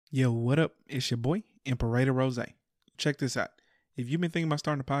Yo, what up? It's your boy, Imperator Rose. Check this out. If you've been thinking about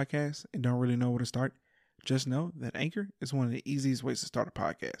starting a podcast and don't really know where to start, just know that Anchor is one of the easiest ways to start a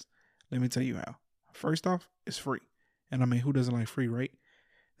podcast. Let me tell you how. First off, it's free. And I mean, who doesn't like free, right?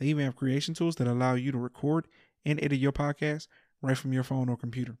 They even have creation tools that allow you to record and edit your podcast right from your phone or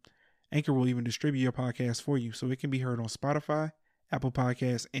computer. Anchor will even distribute your podcast for you so it can be heard on Spotify, Apple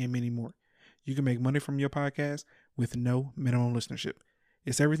Podcasts, and many more. You can make money from your podcast with no minimum listenership.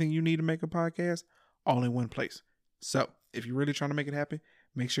 It's everything you need to make a podcast all in one place. So if you're really trying to make it happen,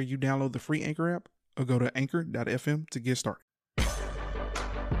 make sure you download the free Anchor app or go to anchor.fm to get started.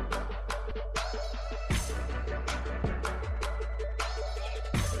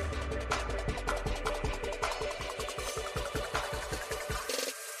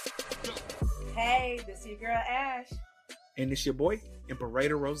 Hey, this is your girl Ash. And it's your boy,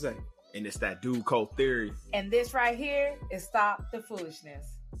 Imperator Rose. And it's that dude Cold Theory. And this right here is Stop the Foolishness.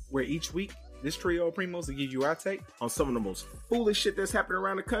 Where each week, this trio of primos will give you our take On some of the most foolish shit that's happening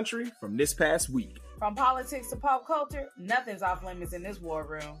around the country from this past week. From politics to pop culture, nothing's off limits in this war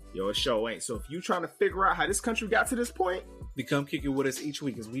room. Yo, it sure ain't. So if you trying to figure out how this country got to this point, to come kick it with us each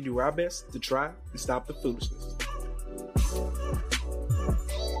week as we do our best to try and stop the foolishness.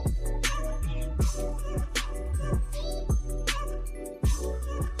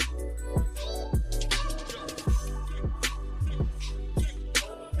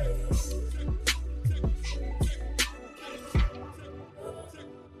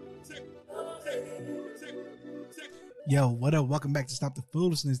 Yo, what up? Welcome back to Stop the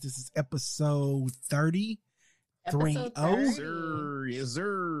Foolishness. This is episode 30. Episode 30. sir, yes,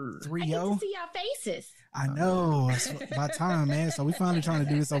 sir. 30. I get to see y'all faces. I know. It's about time, man. So we finally trying to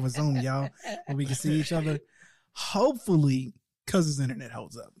do this over Zoom, y'all, where we can see each other. Hopefully, because his internet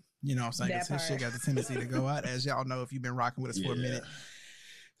holds up. You know what I'm saying? Because his shit got the tendency to go out, as y'all know if you've been rocking with us for a minute.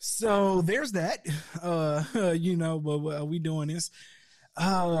 So there's that. But we doing this.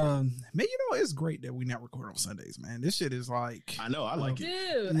 Man, it's great that we not record on Sundays, man. This shit is like, I know, I like it.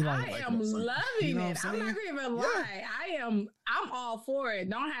 Dude, like I it. am loving You know what it. I'm I'm not saying? gonna even lie. I'm all for it.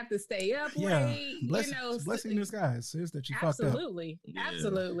 Don't have to stay up yeah, late. blessing in disguise, sis, that you fucked up. Absolutely. Yeah.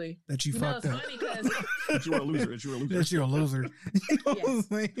 Absolutely. That you fucked it's up. funny because That you were a loser. That you were a loser. That you're a loser. You know what I'm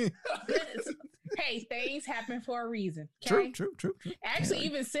saying? hey, things happen for a reason. Okay? True. Actually,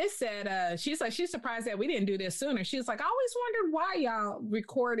 even sis said she's surprised that we didn't do this sooner. She was like, I always wondered why y'all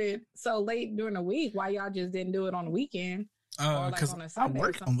recorded so late during the week, why y'all just didn't do it on the weekend. Because on a I Sunday or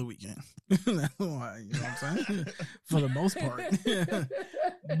work something. on the weekend. That's why, you know what I'm saying? For the most part.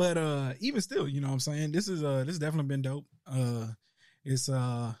 But even still, you know what I'm saying? This definitely been dope. It's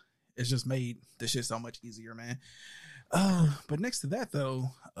just made the shit so much easier, man. But next to that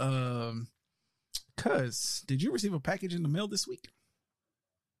though, cuz did you receive a package in the mail this week?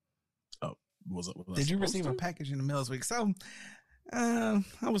 Oh, was it? Did you receive a package in the mail this week? So I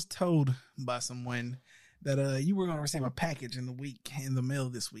was told by someone that you were going to receive a package in the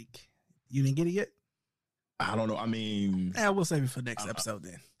mail this week. You didn't get it yet? I don't know. I mean, We'll save it for next episode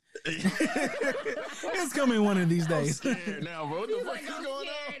then. It's coming one of these days. I'm scared now, bro. What the He's fuck like, is I'm going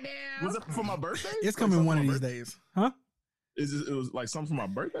scared on? now. Was it for my birthday? It's coming one of these days. Huh? It was like something for my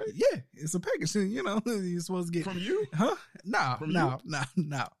birthday? Yeah, it's a package. You know, you're supposed to get. From you? Huh? No. From you?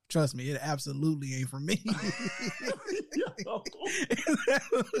 Trust me, it absolutely ain't from me. Yo. It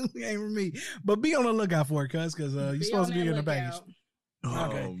absolutely ain't from me. But be on the lookout for it, cuz you're supposed to be getting a package.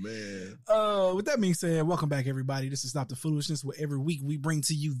 Okay. Oh, man. With that being said, welcome back, everybody. This is Stop the Foolishness, where every week we bring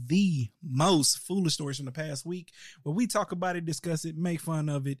to you the most foolish stories from the past week, where we talk about it, discuss it, make fun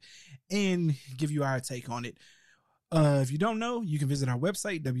of it, and give you our take on it. If you don't know, you can visit our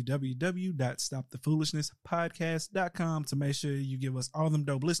website, www.stopthefoolishness.podcast.com, to make sure you give us all them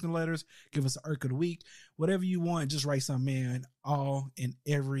dope listener letters, give us an irk of the week, whatever you want, just write something in. All and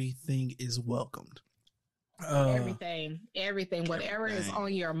everything is welcomed. Everything, whatever is Everything.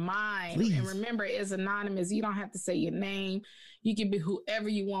 on your mind. Please. And remember, it's anonymous. You don't have to say your name. You can be whoever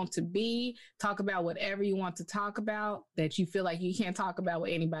you want to be. Talk about whatever you want to talk about that you feel like you can't talk about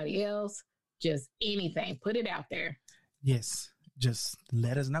with anybody else. Just anything. Put it out there. Yes, just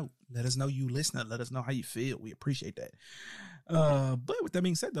let us know. Let us know you listening. Let us know how you feel. We appreciate that. But with that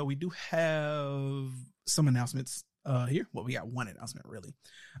being said, though, we do have some announcements here. Well, we got one announcement, really.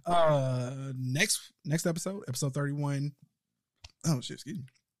 Next episode 31. Oh, shit, excuse me.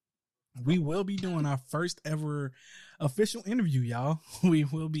 We will be doing our first ever official interview, y'all. We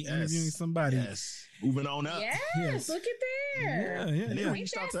will be interviewing somebody. Yes. Moving on up. Yes, look at there. Yeah. And they Ain't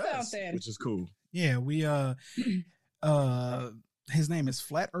reached that out to us, something? which is cool. Yeah, we his name is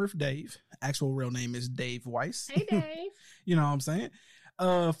Flat Earth Dave. Actual real name is Dave Weiss. Hey, Dave. You know what I'm saying?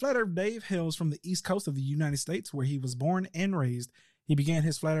 Flat Earth Dave hails from the East Coast of the United States, where he was born and raised. He began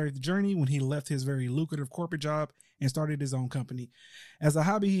his Flat Earth journey when he left his very lucrative corporate job and started his own company. As a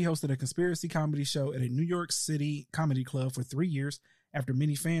hobby, he hosted a conspiracy comedy show at a New York City comedy club for 3 years. After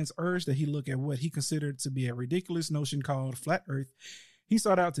many fans urged that he look at what he considered to be a ridiculous notion called Flat Earth, he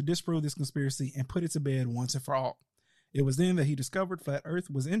sought out to disprove this conspiracy and put it to bed once and for all. It was then that he discovered Flat Earth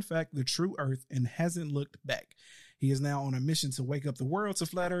was in fact the true Earth and hasn't looked back. He is now on a mission to wake up the world to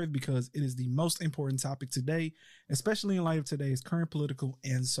Flat Earth because it is the most important topic today, especially in light of today's current political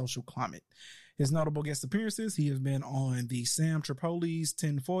and social climate. His notable guest appearances, he has been on the Sam Tripoli's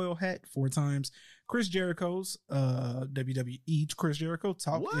Tinfoil Hat 4 times, Chris Jericho's WWE Chris Jericho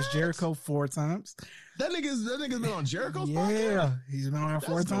Talk is Jericho 4 times. That nigga's been on Jericho's podcast? Yeah, he's been on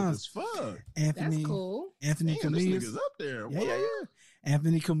 4 times. Fuck. Anthony, that's cool. Anthony Camillas. This nigga's up there. Yeah.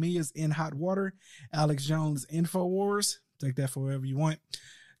 Anthony Camillas in Hot Water. Alex Jones InfoWars. Take that for whatever you want.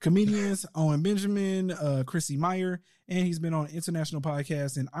 Comedians Owen Benjamin, Chrissy Meyer, and he's been on international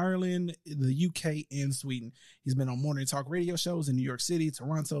podcasts in Ireland, the UK, and Sweden. He's been on morning talk radio shows in New York City,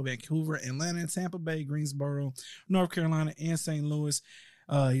 Toronto, Vancouver, Atlanta, Tampa Bay, Greensboro, North Carolina, and St. Louis.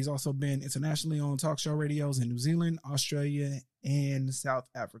 He's also been internationally on talk show radios in New Zealand, Australia, and South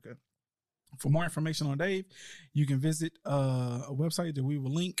Africa. For more information on Dave, you can visit a website that we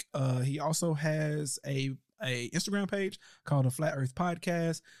will link. He also has a Instagram page called the Flat Earth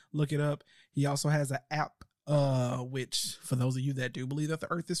Podcast. Look it up. He also has an app, which for those of you that do believe that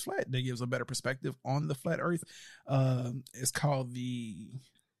the Earth is flat, that gives a better perspective on the flat Earth. It's called the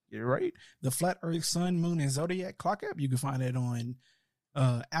Flat Earth Sun, Moon, and Zodiac Clock app. You can find it on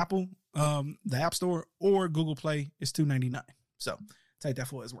Apple, the App Store, or Google Play. It's $2.99. So take that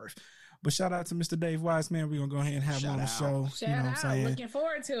for what it's worth. But shout out to Mr. Dave Wise, man. We're gonna go ahead and have him on the show. Shout out. I'm saying? Looking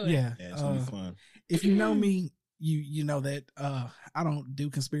forward to it. Yeah, it's gonna be fun. If you know me, you know that I don't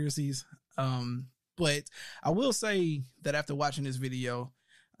do conspiracies. But I will say that after watching this video,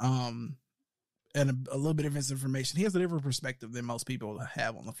 and a little bit of his information, he has a different perspective than most people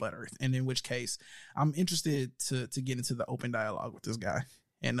have on the flat Earth. And in which case, I'm interested to get into the open dialogue with this guy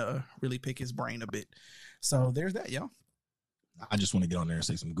and really pick his brain a bit. So there's that, y'all. I just want to get on there and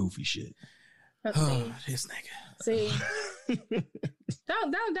say some goofy shit. Oh, this nigga. See,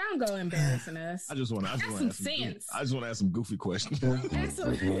 don't go embarrassing us. I just want to have some sense. I just want to ask some goofy questions. Have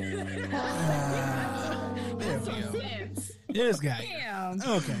some sense. This guy. Damn.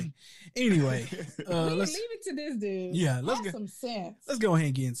 Okay. Anyway, let's leave it to this dude. Yeah, let's have get some sense. Let's go ahead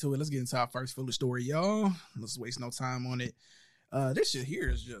and get into it. Let's get into our first foolish story, y'all. Let's waste no time on it. This shit here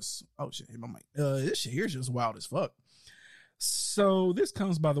is just hit my mic. This shit here is just wild as fuck. So this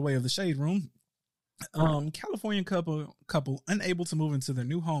comes by the way of the Shade Room. California couple unable to move into their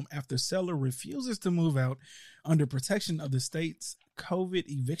new home after seller refuses to move out under protection of the state's COVID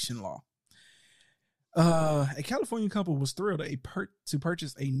eviction law. A California couple was thrilled to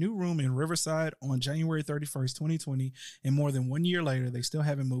purchase a new room in Riverside on January 31st, 2020, and more than 1 year later, they still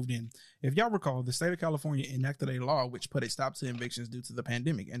haven't moved in. If y'all recall, the state of California enacted a law which put a stop to evictions due to the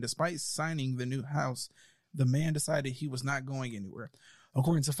pandemic, and despite signing the new house, the man decided he was not going anywhere.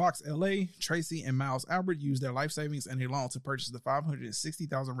 According to Fox LA, Tracy and Miles Albert used their life savings and a loan to purchase the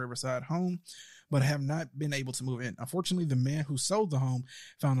 $560,000 Riverside home, but have not been able to move in. Unfortunately, the man who sold the home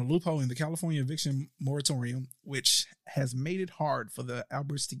found a loophole in the California eviction moratorium, which has made it hard for the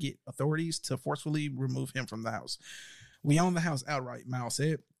Alberts to get authorities to forcefully remove him from the house. We own the house outright, Miles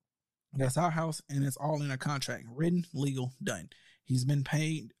said. That's our house, and it's all in a contract, written, legal, done. He's been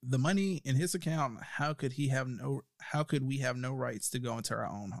paid the money in his account. How could we have no rights to go into our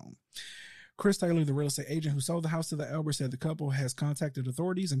own home? Chris Taylor, the real estate agent who sold the house to the Alberts, said the couple has contacted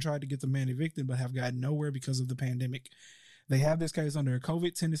authorities and tried to get the man evicted, but have gotten nowhere because of the pandemic. They have this case under a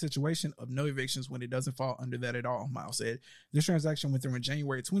COVID-10 situation of no evictions when it doesn't fall under that at all, Miles said. This transaction went through in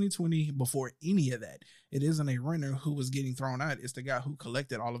January 2020 before any of that. It isn't a renter who was getting thrown out. It's the guy who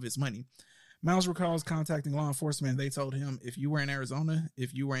collected all of his money. Miles recalls contacting law enforcement. They told him, if you were in Arizona,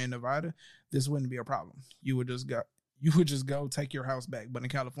 if you were in Nevada, this wouldn't be a problem. You would just go take your house back. But in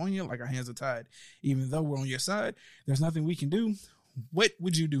California, like, our hands are tied. Even though we're on your side, there's nothing we can do. What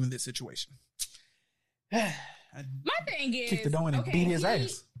would you do in this situation? My thing is, kick the door in and beat his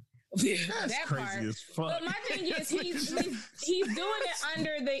ass. That's that crazy part. as fuck. But my thing is, he's doing it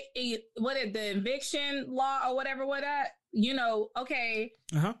under the eviction law or whatever. Okay,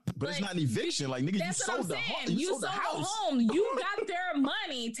 But it's not an eviction. Like, nigga, you That's what I'm sold the saying. home. You sold the home. You got their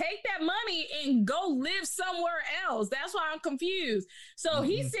money. Take that money and go live somewhere else. That's why I'm confused. So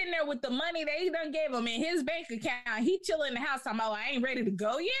he's sitting there with the money they done gave him in his bank account. He chilling in the house talking about, I ain't ready to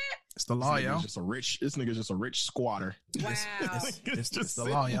go yet. It's the law, y'all. This nigga's just a rich squatter. Wow. It's the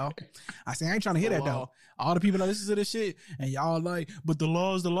law, y'all. I ain't trying to hear that, though. All the people that listen to this shit, and y'all like, but the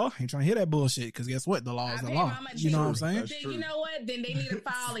law is the law. I ain't trying to hear that bullshit, because guess what? The law is the law. You know what I'm saying? Then, you know what? Then they need to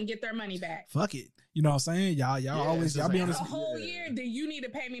file and get their money back. Fuck it. You know what I'm saying? Y'all always, y'all be on this. A whole year, then you need to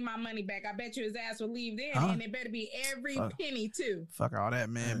pay me my money back. I bet you his ass will leave then, and it better be every penny, too. Fuck all that,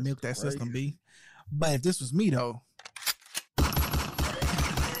 man. Milk that system, B. But if this was me, though,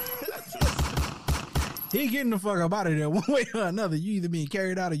 he getting the fuck up out of there one way or another. You either being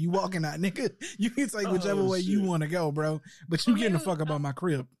carried out or you walking out, nigga. You can take whichever way you want to go, bro. But you getting the fuck up out my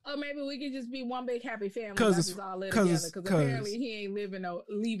crib. Or maybe we could just be one big happy family. Because all live together. Because apparently he ain't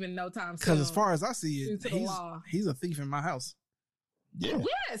leaving no time soon. Because as far as I see it, he's a thief in my house. Yeah.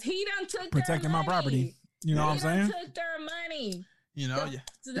 Yes, he done took protecting my property. You know what I'm saying? He done took their money. You know,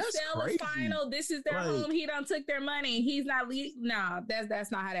 the sale is final. This is their home. He done took their money. He's not legal. Nah,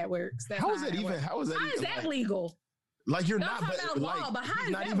 that's not how that works. How is that legal? Like, you're not, but how he's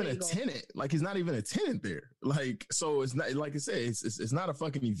is not that even legal? a tenant. Like, he's not even a tenant there. Like, so it's not, like I said, it's not a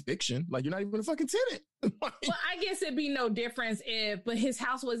fucking eviction. Like, you're not even a fucking tenant. Well, I guess it'd be no difference but his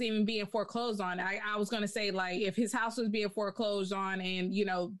house wasn't even being foreclosed on. I was going to say, like, if his house was being foreclosed on and, you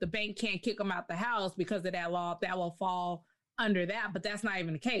know, the bank can't kick him out the house because of that law, that will fall under that, but that's not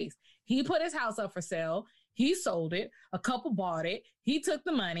even the case. He put his house up for sale. He sold it. A couple bought it. He took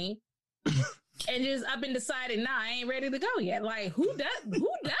the money and just up and decided, nah, I ain't ready to go yet. Like, who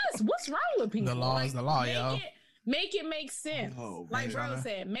does? What's wrong with people? The law is the law, y'all. Make it make sense. Like bro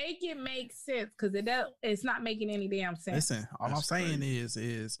said, make it make sense, because it's not making any damn sense. Listen, all I'm saying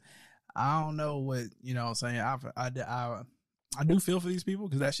is I don't know what, you know what I'm saying. I do feel for these people,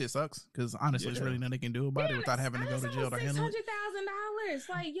 because that shit sucks. Because honestly, there's really nothing they can do about it without having to go to jail to handle it. $600,000,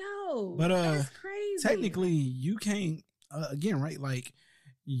 like, yo, but that's crazy. Technically, you can't. Again, right? Like,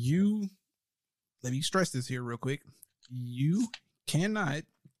 let me stress this here real quick. You cannot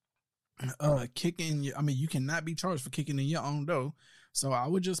you cannot be charged for kicking in your own dough. So I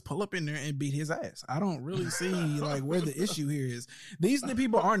would just pull up in there and beat his ass. I don't really see like where the issue here is. These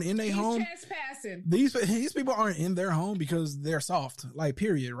people aren't in their home. Trespassing. These people aren't in their home because they're soft. Like,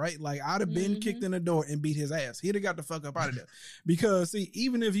 period, right? Like, I'd have been kicked in the door and beat his ass. He'd have got the fuck up out of there. Because see,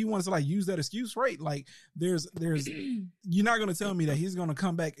 even if he wants to like use that excuse, right? Like, there's you're not gonna tell me that he's gonna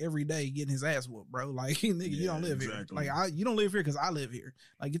come back every day getting his ass whooped, bro. Like, nigga, you don't live here. Like, you don't live here because I live here.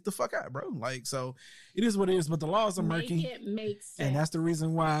 Like, get the fuck out, bro. Like, so it is what it is. But the laws are murky. Make it make sense. And that's the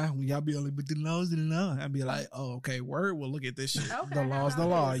reason why when y'all be like, but the law's the law, I'd be like, oh, okay, word. Well, look at this shit. Okay, the law's the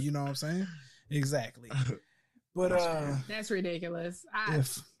law. You know what I'm saying? Exactly. But that's ridiculous. I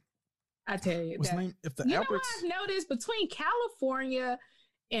tell you, what's name? If the know Alberts, what I've noticed between California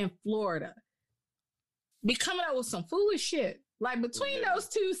and Florida, be coming up with some foolish shit. Like, between those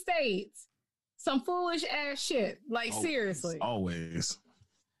two states, some foolish ass shit. Like, seriously, always.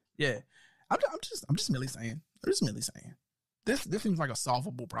 Yeah, I'm just merely saying. This seems like a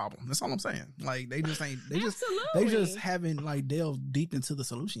solvable problem. That's all I'm saying. Like, they just haven't like delved deep into the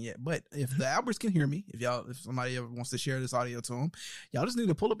solution yet. But if the Alberts can hear me, if somebody ever wants to share this audio to them, y'all just need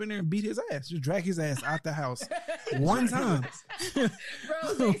to pull up in there and beat his ass. Just drag his ass out the house one time.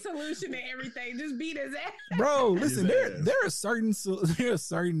 Bro, solution to everything. Just beat his ass. Bro, listen, there are certain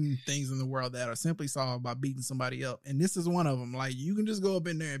things in the world that are simply solved by beating somebody up, and this is one of them. Like, you can just go up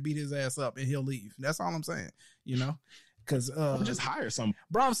in there and beat his ass up, and he'll leave. That's all I'm saying. You know. Because just hire some,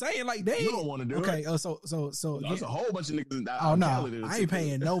 bro. I'm saying, like, you don't want to do it. Okay, so there's a whole bunch of niggas. Oh no, I ain't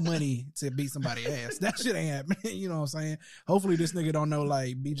paying no money to beat somebody's ass. That shit ain't happening. You know what I'm saying? Hopefully, this nigga don't know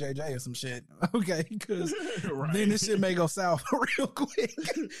like BJJ or some shit. Okay, because then this shit may go south real quick.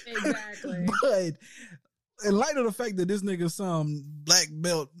 Exactly. But in light of the fact that this nigga some black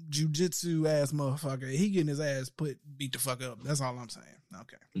belt jujitsu ass motherfucker, he getting his ass beat the fuck up. That's all I'm saying.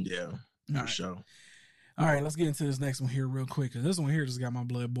 Okay. Yeah. For sure. All right, let's get into this next one here real quick, because this one here just got my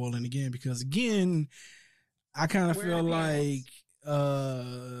blood boiling again, because again, I kind of feel like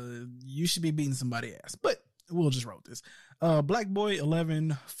you should be beating somebody's ass, but we'll just roll this. Black boy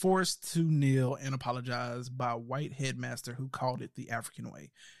 11 forced to kneel and apologize by white headmaster who called it the African way.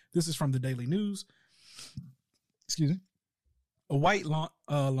 This is from the Daily News. Excuse me. A white Long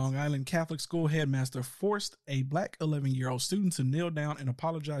Island Catholic school headmaster forced a black 11-year-old student to kneel down and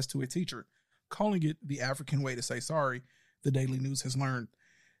apologize to a teacher, calling it the African way to say sorry, the Daily News has learned.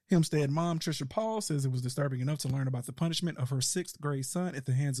 Hempstead mom, Trisha Paul, says it was disturbing enough to learn about the punishment of her 6th grade son at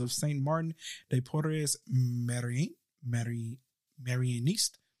the hands of St. Martin de Porres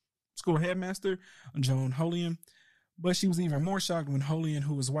Marianiste school headmaster, Joan Holian. But she was even more shocked when Holian,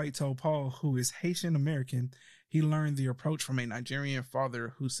 who was white, told Paul, who is Haitian American, he learned the approach from a Nigerian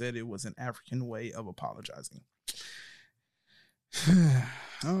father who said it was an African way of apologizing.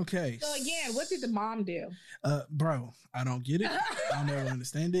 Okay. So again, what did the mom do? Bro, I don't get it. I'll never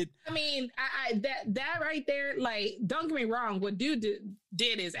understand it. I mean, that right there, like, don't get me wrong, what dude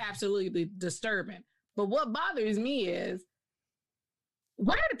did is absolutely disturbing. But what bothers me is,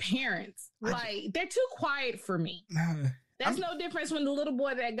 why are the parents? Like, they're too quiet for me. That's no difference when the little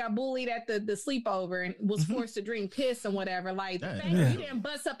boy that got bullied at the sleepover and was forced to drink piss and whatever. Like, the fact you didn't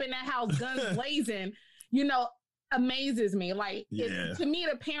bust up in that house, guns blazing, you know, amazes me. Like, to me,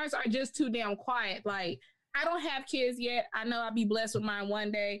 the parents are just too damn quiet. Like, I don't have kids yet. I know I'll be blessed with mine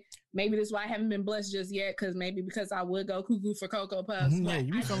one day. Maybe that's why I haven't been blessed just yet, because I would go cuckoo for Cocoa Puffs. Yeah,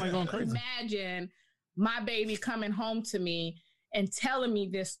 you be feeling like going crazy. Imagine my baby coming home to me and telling me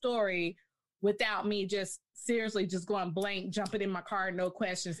this story without me just seriously just going blank, jumping in my car, no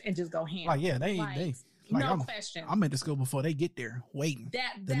questions, and just go ham. Like, yeah, they no question. I'm at the school before they get there, waiting.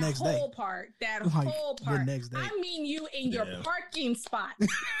 That next whole day. part, The next day. I mean, you in your parking spot.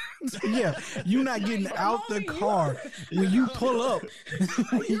 Yeah, you not getting out the car when you pull up.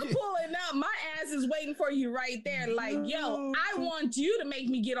 When you're pulling up, my ass is waiting for you right there. Like, yo, I want you to make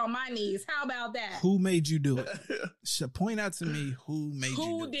me get on my knees. How about that? Who made you do it? Point out to me who made you do it.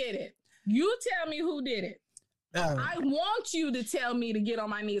 Who did it? You tell me who did it. I want you to tell me to get on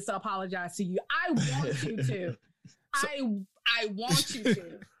my knees to apologize to you. I want you to. I want you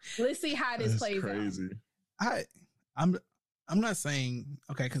to. Let's see how this plays crazy. out. I'm not saying,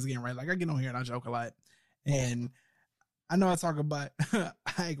 okay, because again, right, like I get on here and I joke a lot, and I know I talk about I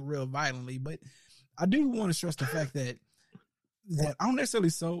act real violently, but I do want to stress the fact that I don't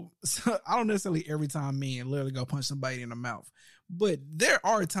necessarily every time literally go punch somebody in the mouth. But there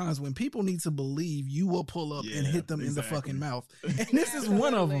are times when people need to believe you will pull up and hit them in the fucking mouth. And this is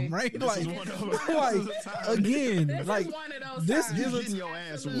one of them, right? This is one of getting your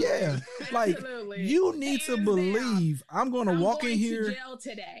ass whooped. Yeah. Like, you need to believe I'm going to walk in here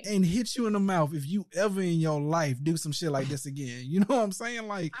and hit you in the mouth if you ever in your life do some shit like this again. You know what I'm saying?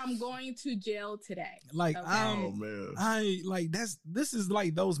 Like, I'm going to jail today. Like, okay. This is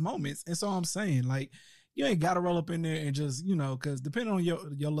like those moments. And so I'm saying, like, you ain't got to roll up in there and just, you know, because depending on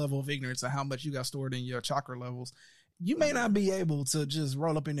your level of ignorance and how much you got stored in your chakra levels, you may not be able to just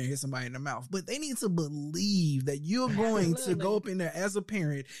roll up in there and hit somebody in the mouth, but they need to believe that you're going to go up in there as a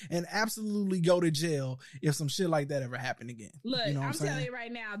parent and absolutely go to jail if some shit like that ever happened again. Look, you know I'm telling you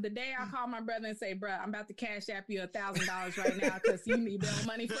right now, the day I call my brother and say, bro, I'm about to cash app you $1,000 right now because you need bail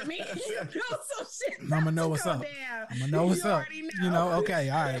money for me. I'm going to know what's up. I'm going to know what's up. You know, okay,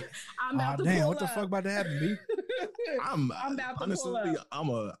 all right. I'm about to damn, pull what the up. fuck about to happen, B? I'm about to honestly,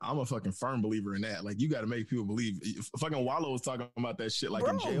 pull up. I'm a fucking firm believer in that. Like, you got to make people believe. Fucking Wallow was talking about that shit, like,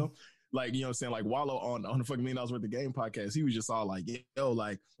 in jail. Like, you know what I'm saying? Like, Wallow on the fucking $1 Million Worth of Game podcast, he was just all like, yo,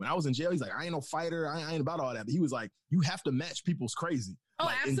 like, when I was in jail, he's like, I ain't no fighter. I ain't about all that. But he was like, you have to match people's crazy. Oh,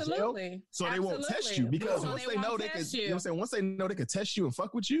 like, absolutely. In jail, so they won't test you, because once they know they could, you know what I'm saying? Once they know they could test you and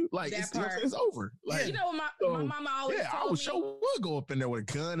fuck with you, like, it's, you know what I'm saying? It's over. Like, you know what my mama always told me? I will sure go up in there with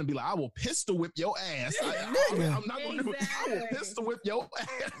a gun and be like, I will pistol whip your ass. I'm not going to do it. I will pistol whip your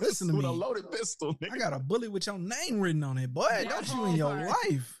ass. Listen to with me. a loaded pistol. Nigga. I got a bullet with your name written on it, boy. Don't you in your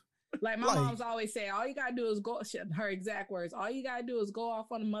life. Like, my mom's always say, all you gotta do is go, her exact words, all you gotta do is go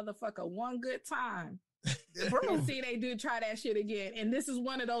off on a motherfucker one good time. And see they do try that shit again. And this is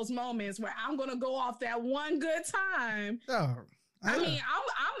one of those moments where I'm gonna go off that one good time. I mean,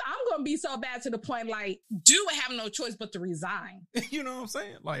 I'm gonna be so bad to the point, like, do have no choice but to resign. You know what I'm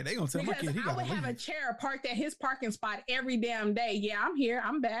saying? Like, they gonna tell my kid he I would have a chair parked at his parking spot every damn day. Yeah, I'm here.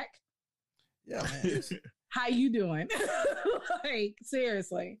 I'm back. Yeah, man. How you doing? Like,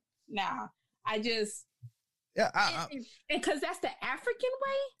 seriously. Nah, I just because that's the African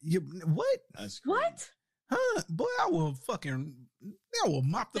way. What? That's crazy. What? Huh? Boy, I will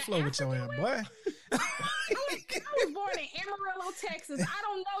mop the floor with your ass, boy. I was born in Amarillo, Texas. I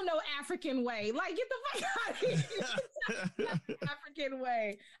don't know no African way. Like, get the fuck out of here. African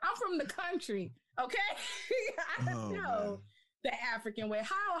way. I'm from the country. Okay, I don't know the African way.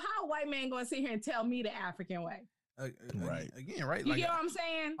 How a white man gonna sit here and tell me the African way? Right. Again, right? You get what I'm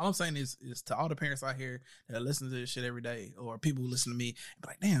saying? All I'm saying is to all the parents out here that listen to this shit every day, or people who listen to me, be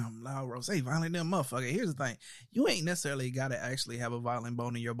like, damn, loud Rose, violent them motherfucker. Here's the thing. You ain't necessarily got to actually have a violent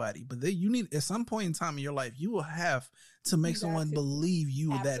bone in your body, but you need, at some point in time in your life, you will have to make someone believe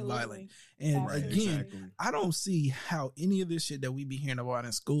you are that violent. And again, I don't see how any of this shit that we be hearing about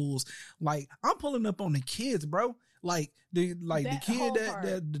in schools, like, I'm pulling up on the kids, bro. Like the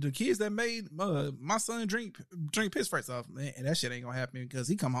kids that made my son drink piss. First off, man, and that shit ain't gonna happen because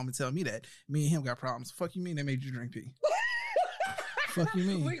he come home and tell me that me and him got problems. Fuck you mean they made you drink pee? Fuck you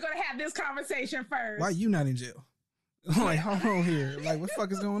mean? We're gonna have this conversation first. Why you not in jail? Like, hold on here. Like, what the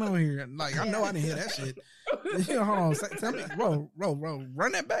fuck is going on here? Like, I know I didn't hear that shit. Hold on, tell me, roll,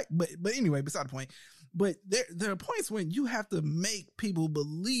 run that back. But anyway, beside the point. But there are points when you have to make people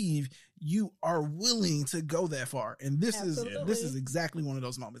believe you are willing to go that far, and this is exactly one of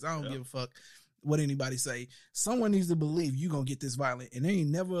those moments. I don't give a fuck what anybody say. Someone needs to believe you gonna get this violent, and there ain't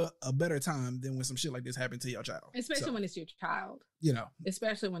never a better time than when some shit like this happened to your child. Especially when it's your child. You know,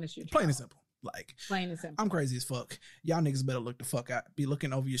 especially when it's your child. Plain and simple. Like, plain and simple. I'm crazy as fuck. Y'all niggas better look the fuck out. Be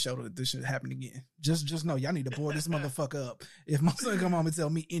looking over your shoulder if this shit happen again. Just know y'all need to board this motherfucker up. If my son come home and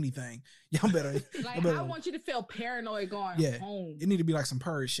tell me anything, y'all better. Like, I want you to feel paranoid going home. It need to be like some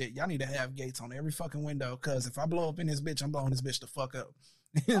purge shit. Y'all need to have gates on every fucking window, because if I blow up in this bitch, I'm blowing this bitch the fuck up.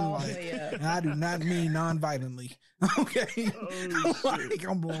 And I do not mean non-violently. Okay, like,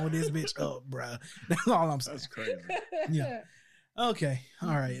 I'm blowing this bitch up, bruh. That's all I'm saying. That's crazy. Yeah. Okay. All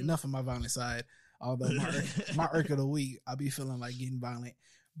right. Enough of my violent side. Although my irk of the week, I be feeling like getting violent.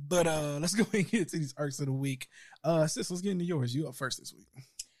 But let's go ahead and get to these irks of the week. Sis, let's get into yours. You up first this week.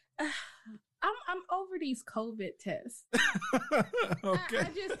 I'm over these COVID tests. Okay.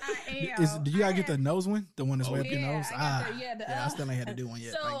 I am. Do you gotta get the nose one? The one that's way up your nose? I still ain't had to do one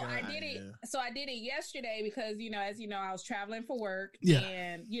yet. So I did it. Yeah. So I did it yesterday because, as you know, I was traveling for work. Yeah.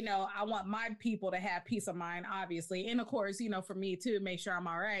 And, I want my people to have peace of mind, obviously. And of course, for me too, make sure I'm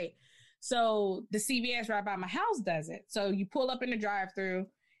all right. So the CVS right by my house does it. So you pull up in the drive-thru,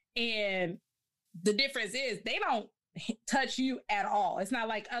 and the difference is they don't touch you at all. It's not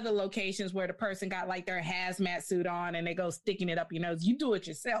like other locations where the person got like their hazmat suit on and they go sticking it up your nose. You do it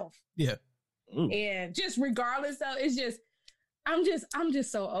yourself. Yeah. Ooh. And just regardless though, it's just, I'm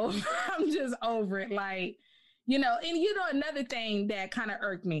just so over. I'm just over it. Like, and another thing that kind of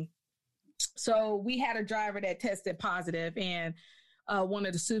irked me. So we had a driver that tested positive, and one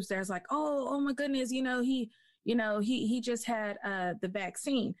of the soups there's like, oh my goodness, he just had the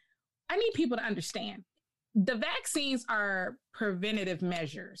vaccine. I need people to understand. The vaccines are preventative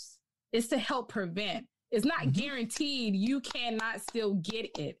measures. It's to help prevent. It's not guaranteed you cannot still get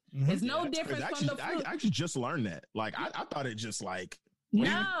it. It's no difference from the flu. I actually just learned that. Like, I thought it just like...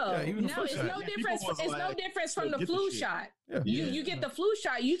 No, it's no difference. It's no difference from the flu shot. Yeah. You get the flu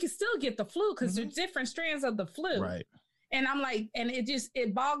shot, you can still get the flu because there's different strands of the flu. Right. And I'm like, and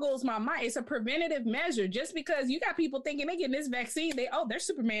it boggles my mind. It's a preventative measure. Just because you got people thinking they getting this vaccine, they're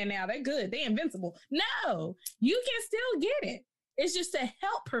Superman now. They're good. They're invincible. No, you can still get it. It's just to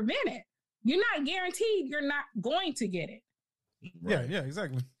help prevent it. You're not guaranteed you're not going to get it. Right. Yeah,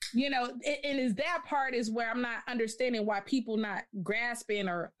 exactly. And is that part is where I'm not understanding why people not grasping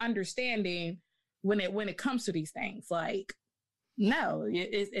or understanding when it comes to these things. Like, no,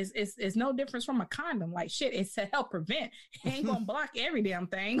 it's no difference from a condom. Like, shit, it's to help prevent. It ain't gonna block every damn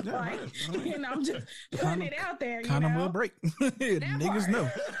thing. Yeah, like, I'm just putting it out there. Condom will break. Niggas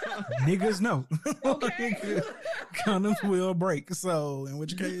know. Niggas know. Okay. Condoms will break. So, in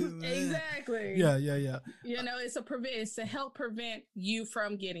which case, exactly. Yeah. It's to help prevent you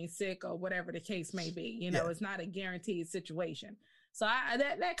from getting sick or whatever the case may be. It's not a guaranteed situation. So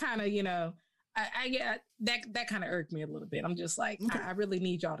that kind of I get that kind of irked me a little bit. I'm just like, okay. I really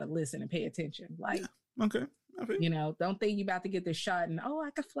need y'all to listen and pay attention. Like, yeah. Okay. Don't think you about to get this shot and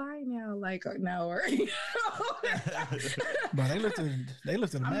I can fly now. Like, no, or but they lifted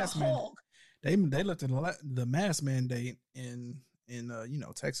the mask mandate. They lifted the mask mandate in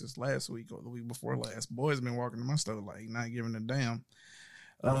Texas last week or the week before last. Boys been walking to my store like not giving a damn.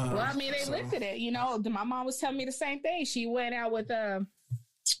 They lifted it. My mom was telling me the same thing. She went out with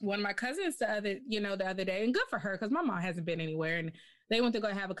one of my cousins the other day, and good for her because my mom hasn't been anywhere, and they went to go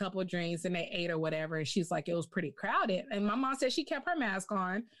have a couple of drinks and they ate or whatever, and she's like, it was pretty crowded, and my mom said she kept her mask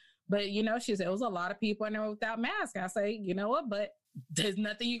on, but she said it was a lot of people in there without masks. I say, you know what, but there's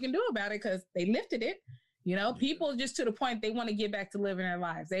nothing you can do about it because they lifted it. People just to the point they want to get back to living their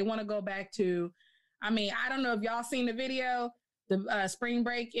lives. They want to go back to, I don't know if y'all seen the video, the spring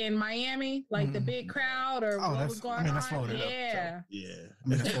break in Miami, like the big crowd or what was going on. Yeah. I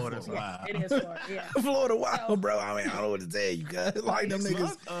mean, it's Florida. Wow. It is Florida. Yeah. Florida, wow, bro. I mean, I don't know what to tell you, guys. Like them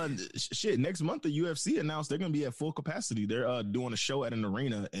niggas. Next month the UFC announced they're gonna be at full capacity. They're doing a show at an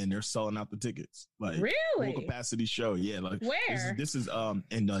arena and they're selling out the tickets. Like Really? full capacity show. Yeah, like Where? this is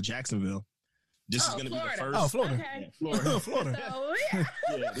in Jacksonville. This is gonna Florida. be the first. Oh, Florida. Okay. Florida. Florida. So, yeah.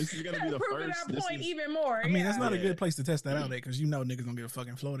 Yeah, this is gonna be the Proving first. our This point is- even more. I mean, that's not a Yeah. good place to test that out at because you know niggas don't give a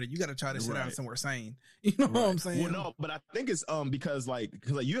fucking Florida. You got to try to sit down Right. somewhere sane. You know what I'm saying? Well, no, but I think it's because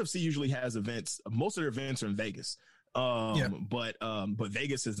UFC usually has events. Most of their events are in Vegas. But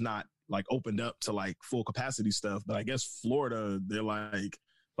Vegas is not like opened up to like full capacity stuff. But I guess Florida, they're like,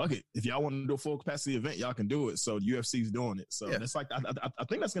 fuck it. If y'all want to do a full capacity event, y'all can do it. So UFC's doing it. So Yeah. that's like I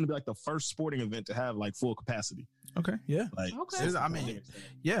think that's gonna be like the first sporting event to have like full capacity. Okay, yeah, Like, Okay. I mean,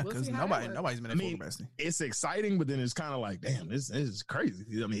 yeah, We'll because see how that works. nobody's been I at mean, full capacity. it's exciting, but then it's kind of like, damn, this is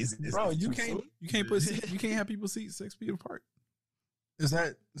crazy. I mean, it's Bro, you too can't soon. you can't have people seat 6 feet apart. Is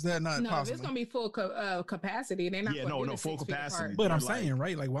that not No, if possible? it's gonna be full capacity, they're not. Yeah, gonna no, do no, the full 6 feet capacity. apart. But I'm They're like- saying,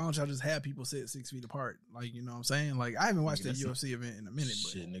 right? Like, why don't y'all just have people sit 6 feet apart? Like, you know what I'm saying? Like, I haven't watched Nigga, that that's UFC event in a minute,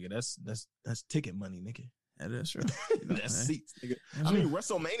 but Shit, nigga, that's ticket money, nigga. that is true. That's seats, nigga. That's I mean, true.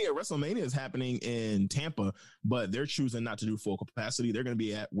 WrestleMania is happening in Tampa, but they're choosing not to do full capacity. They're going to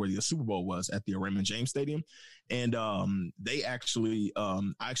be at where the Super Bowl was at the Raymond James Stadium, and they actually, I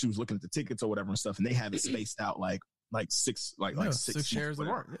actually was looking at the tickets or whatever and stuff, and they have it spaced out like six, like Yeah, six six shares of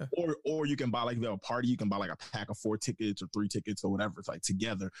whatever. work. Yeah. Or you can buy like if you have a party, you can buy like a pack of 4 tickets or 3 tickets or whatever. It's like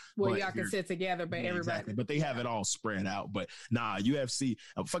together. Where But y'all if can you're- sit together, but Yeah, everybody. exactly. But they have it all spread out. But nah, UFC,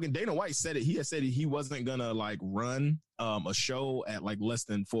 fucking Dana White said it. He had said he wasn't gonna like run a show at like less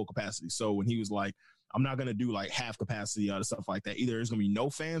than full capacity. So when he was like, I'm not gonna do like half capacity or stuff like that. Either there's gonna be no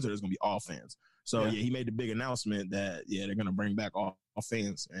fans or there's gonna be all fans. So yeah, he made the big announcement that they're gonna bring back all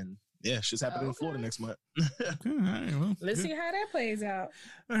fans, and yeah, shit's happening in Florida next month. Okay, all right, well, Let's good. see how that plays out.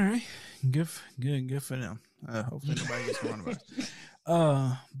 All right, good for them. Hopefully nobody gets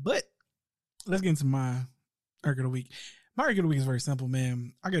coronavirus. But let's get into my irk of the week. My irk of the week is very simple,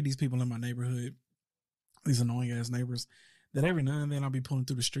 man. I got these people in my neighborhood, these annoying ass neighbors, that every now and then I'll be pulling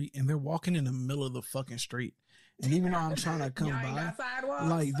through the street and they're walking in the middle of the fucking street. And even though I'm trying to come Y'all ain't by, got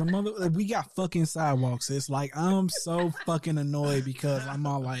sidewalks? like we got fucking sidewalks. It's like I'm so fucking annoyed because I'm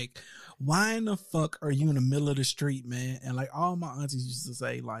all like, why in the fuck are you in the middle of the street, man? And like all my aunties used to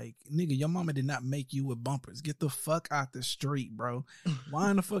say, like, nigga, your mama did not make you with bumpers. Get the fuck out the street, bro.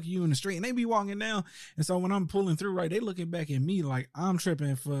 Why in the fuck are you in the street? And they be walking down. And so when I'm pulling through, right, they looking back at me like I'm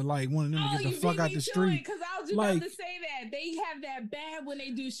tripping for like one of them to get the fuck out the street. Because I was just Like- about to say that they have that bad when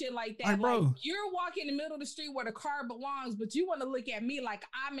they do shit like that. Like, bro. Like, you're walking in the middle of the street where the car belongs, but you want to look at me like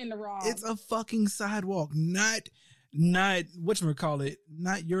I'm in the wrong. It's a fucking sidewalk, not whatchamacallit,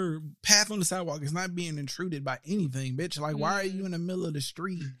 not your path on the sidewalk. It's not being intruded by anything, bitch. Like, why are you in the middle of the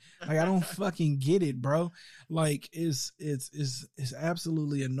street? Like, I don't fucking get it, bro. Like, it's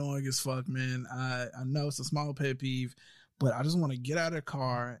absolutely annoying as fuck, man. I know it's a small pet peeve, but I just want to get out of the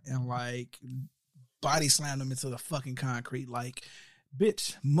car and like body slam them into the fucking concrete. Like,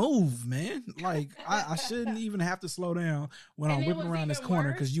 bitch, move, man. Like, I shouldn't even have to slow down when And I'm it whipping was around this even corner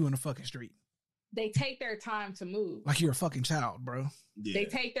worse. because you in the fucking street. They take their time to move. Like you're a fucking child, bro. Yeah. They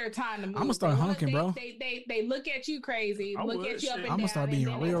take their time to move. I'ma start They look- honking, bro. They look at you crazy, I look would, at you up shit. and I'ma down. start and being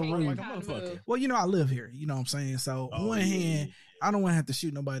then they real take their rude. time to Motherfucker. move. Well, you know, I live here. You know what I'm saying? So on one hand, yeah. I don't want to have to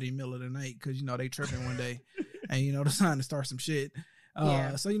shoot nobody in the middle of the night because, you know, they tripping one day and, you know, they're trying to start some shit.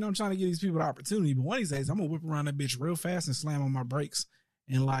 Yeah. So, you know, I'm trying to give these people the opportunity. But one of these days, I'm going to whip around that bitch real fast and slam on my brakes.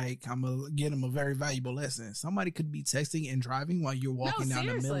 And, like, I'm going to get them a very valuable lesson. Somebody could be texting and driving while you're walking down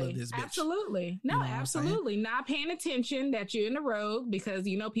the middle of this bitch. Absolutely. No, You know what I'm saying? absolutely. Not paying attention that you're in the road because,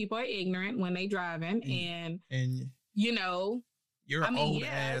 you know, people are ignorant when they driving. And, And you know, your I mean, old yeah.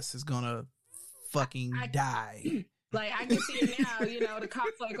 ass is going to fucking die. like I can see it now, you know, the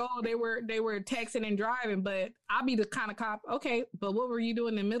cops like, oh, they were texting and driving, but I'll be the kind of cop, okay, but what were you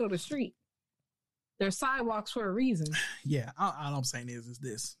doing in the middle of the street? There's sidewalks for a reason. Yeah, all I'm saying is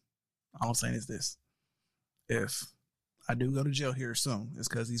this. All I'm saying is this. If I do go to jail here soon, it's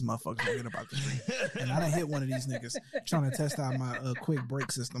because these motherfuckers don't get about the street. And I done hit one of these niggas trying to test out my quick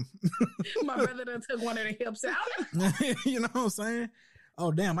brake system. My brother done took one of the hips out. You know what I'm saying?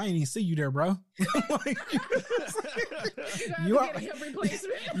 Oh, damn, I ain't even see you there, bro. Like, You are- get a hip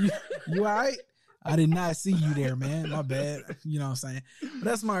replacement. you all right? I did not see you there, man. My bad. You know what I'm saying? But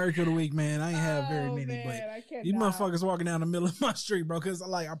that's my irk of the week, man. I ain't have very many, but these motherfuckers walking down the middle of my street, bro. Because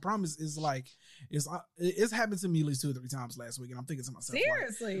like I promise, it's happened to me at least 2 or 3 times last week, and I'm thinking to myself,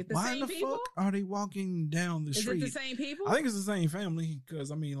 seriously, like, the why same in the people? fuck are they walking down the street? Is it the same people? I think it's the same family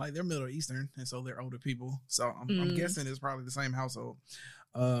because I mean, like they're Middle Eastern, and so they're older people. So I'm guessing it's probably the same household.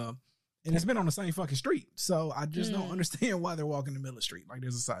 And it's been on the same fucking street. So I just don't understand why they're walking the middle of the street. Like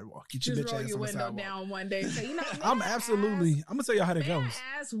there's a sidewalk. Get your just bitch roll ass your on the window sidewalk. down one day and say, you know, I'm gonna tell you how that goes.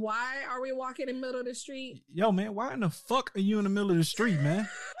 Ask why are we walking in the middle of the street? Yo, man, why in the fuck are you in the middle of the street, man?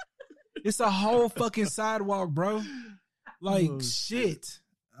 It's a whole fucking sidewalk, bro. Like shit.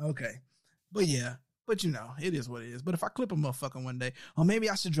 Okay. But yeah. But you know, it is what it is. But if I clip a motherfucker one day, or maybe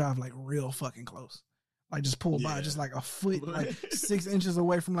I should drive like real fucking close. Like just pull by just like a foot, like 6 inches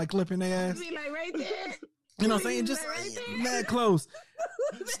away from like clipping their ass. Be like right there. You know what I'm saying? Just right there. mad close.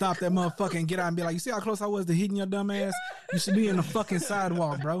 Stop that motherfucker and get out and be like, you see how close I was to hitting your dumb ass? You should be in the fucking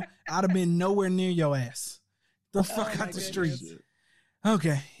sidewalk, bro. I'd have been nowhere near your ass. The fuck out the street.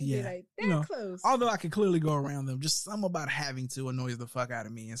 Okay, yeah. Like, you know, close. although I could clearly go around them, just something about having to annoys the fuck out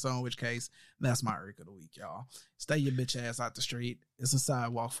of me. And so in which case, that's my irk of the week, y'all. Stay your bitch ass out the street. It's a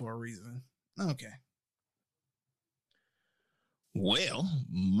sidewalk for a reason. Okay. Well,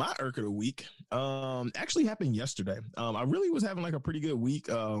 my irk of the week actually happened yesterday. I really was having like a pretty good week.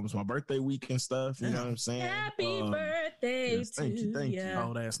 It was my birthday week and stuff. You know what I'm saying? Happy birthday yes, thank you.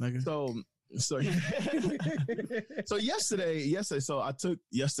 Old ass nigga. So yesterday, so I took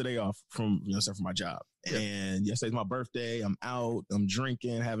yesterday off from from my job, and yesterday's my birthday. I'm out, I'm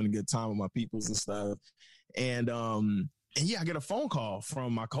drinking, having a good time with my peoples and stuff, and yeah, I get a phone call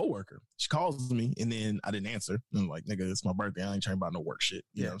from my coworker. She calls me, and then I didn't answer. I'm like, nigga, it's my birthday. I ain't trying about no work shit.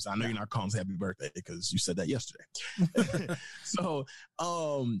 You know what I'm saying? I know you're not calling us happy birthday because you said that yesterday. So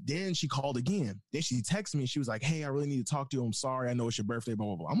then she called again. Then she texted me. She was like, hey, I really need to talk to you. I'm sorry. I know it's your birthday, blah,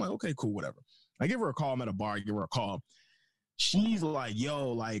 blah, blah. I'm like, okay, cool, whatever. I give her a call. I'm at a bar. I give her a call. She's like,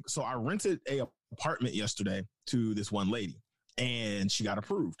 yo, like, so I rented a apartment yesterday to this one lady, and she got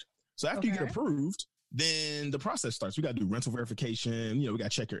approved. So after you get approved, then the process starts. We got to do rental verification. We got to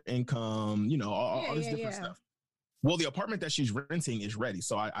check your income, all this different stuff. Well, the apartment that she's renting is ready.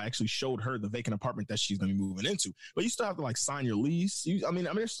 So I actually showed her the vacant apartment that she's going to be moving into. But you still have to like sign your lease. I mean,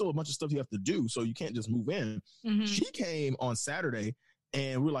 there's still a bunch of stuff you have to do. So you can't just move in. Mm-hmm. She came on Saturday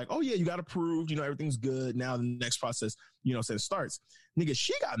and we're like, oh yeah, you got approved. Everything's good. Now the next process, said it starts. Nigga,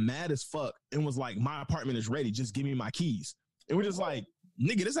 she got mad as fuck and was like, my apartment is ready. Just give me my keys. And we're just like,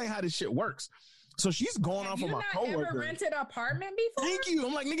 nigga, this ain't how this shit works. So she's going off of my coworker. Have you ever rented an apartment before? Thank you.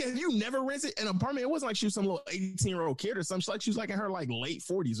 I'm like, nigga, have you never rented an apartment? It wasn't like she was some little 18-year-old kid or something. She was like in her like late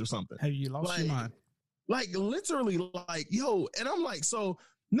 40s or something. Have you lost your mind? Like literally, like, yo. And I'm like, so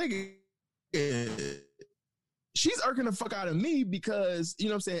nigga, she's irking the fuck out of me because, you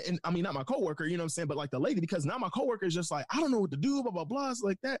know what I'm saying? And I mean, not my coworker, you know what I'm saying? But like the lady, because now my coworker is just like, I don't know what to do, blah, blah, blah. It's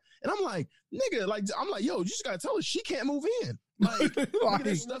like that. And I'm like, nigga, like, I'm like, yo, you just got to tell her she can't move in. Like, what do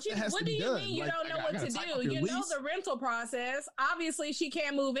you mean you don't know what to do? You know the rental process. Obviously, she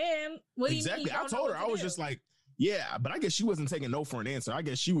can't move in. What do you mean? Exactly. I told her, I was just like, yeah, but I guess she wasn't taking no for an answer. I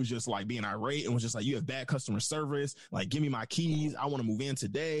guess she was just like being irate and was just like, you have bad customer service. Like, give me my keys. I want to move in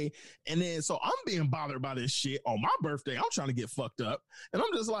today. And then, so I'm being bothered by this shit on my birthday. I'm trying to get fucked up. And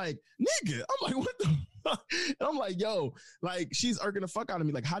I'm just like, nigga, I'm like, what the fuck? And I'm like, yo, like, she's irking the fuck out of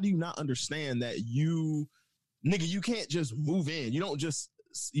me. Like, how do you not understand that nigga, you can't just move in. You don't just,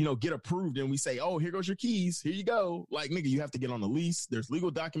 get approved and we say, oh, here goes your keys. Here you go. Like, nigga, you have to get on the lease. There's legal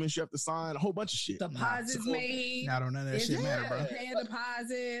documents you have to sign, a whole bunch of shit. Deposits made. I don't know that shit matter, bro. Pay a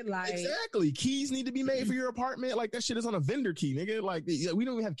deposit. Like, exactly. Keys need to be made for your apartment. Like, that shit is on a vendor key, nigga. Like, we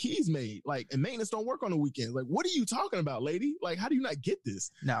don't even have keys made. Like, and maintenance don't work on the weekends. Like, what are you talking about, lady? Like, how do you not get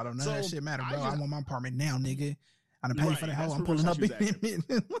this? No, I don't know that shit matter, bro. I want my apartment now, nigga. I done paid for the hell. I'm pulling up in.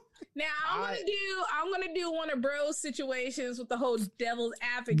 Now I'm gonna do one of bro's situations with the whole devil's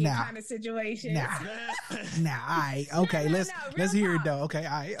advocate kind of situation. All right, okay, let's hear it though. Okay,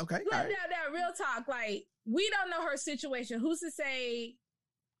 all right, okay. No, real talk. Like, we don't know her situation. Who's to say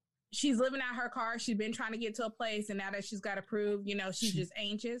she's living out her car? She's been trying to get to a place, and now that she's got approved, she's just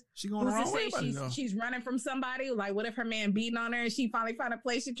anxious. She going the wrong way. She's running from somebody. Like, what if her man beating on her and she finally found a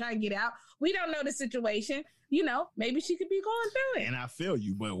place to try and get out? We don't know the situation. Maybe she could be going through it. And I feel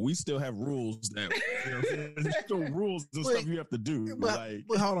you, but we still have rules that there's still rules and stuff you have to do. But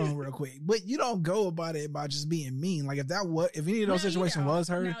hold on real quick. But you don't go about it by just being mean. Like, if any of those situations was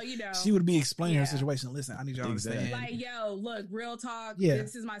her, she would be explaining her situation. Listen, I need y'all to understand. Like, yo, look, real talk.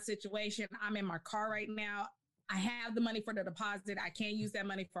 This is my situation. I'm in my car right now. I have the money for the deposit. I can't use that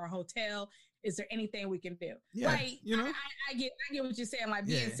money for a hotel. Is there anything we can do? Yeah, Like, you know? I get what you're saying, like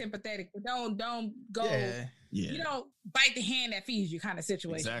being Yeah. sympathetic, but don't go. Yeah. Yeah. You don't bite the hand that feeds you kind of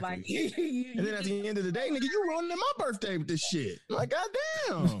situation. Exactly. Like, And then at the end of the day, nigga, you ruining my birthday with this shit. Like,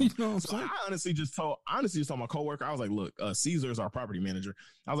 goddamn. You know what I'm So saying? I honestly just told my coworker, I was like, look, Caesar is our property manager.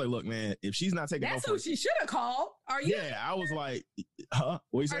 I was like, look, man, if she's not taking that's no who she should have called. Are you? yeah, I was like, huh?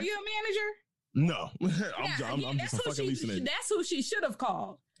 What you say? Are you a manager? No, Yeah, I'm just a fucking listener. That's who she should have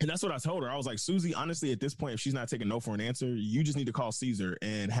called. And that's what I told her. I was like, Susie, honestly, at this point, if she's not taking no for an answer, you just need to call Caesar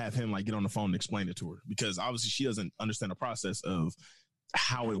and have him like get on the phone and explain it to her, because obviously she doesn't understand the process of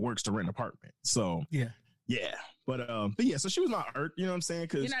how it works to rent an apartment. So Yeah. but yeah, so she was not hurt, you know what I'm saying?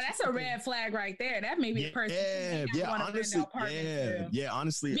 Because That's a red flag right there. That may be the person.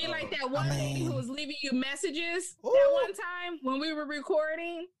 Honestly, Be like that one lady who was leaving you messages Ooh. that one time when we were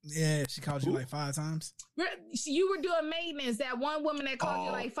recording. Yeah, she called you like 5 times. You were doing maintenance. That one woman that called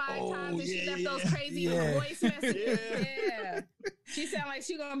you like 5 times and she left those crazy Yeah. voice messages. Yeah. She sound like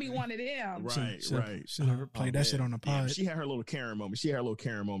she gonna be one of them. right. Should have played that shit on the Yeah, pod. she had her little Karen moment. She had her little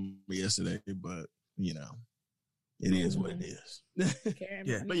Karen moment yesterday, but you know, it is what it is.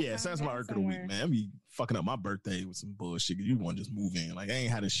 Yeah. But yeah, so that's my irk of the week, man. I be fucking up my birthday with some bullshit. You want to just move in. Like, I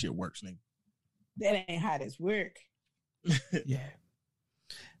ain't how this shit works, nigga. That ain't how this work. Yeah.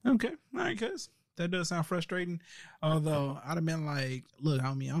 Okay. All right, cuz. That does sound frustrating. Although I'd have been like, look,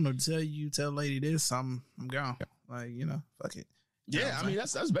 homie, I don't know what to tell you. Tell lady this, I'm gone. Like, you know, fuck it. Yeah, I mean,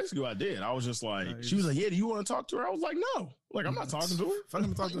 that's basically what I did. I was just like, No, she was like, yeah, do you want to talk to her? I was like, no. Like, I'm not talking to her. Fuck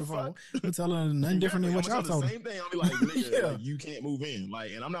him, talk to her phone. I'm tell her nothing different than what y'all told the her. same thing. I'll be like, nigga, Yeah. like, you can't move in.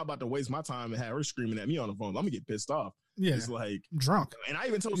 Like, and I'm not about to waste my time and have her screaming at me on the phone. I'm gonna get pissed off. Yeah. It's like, Drunk. and I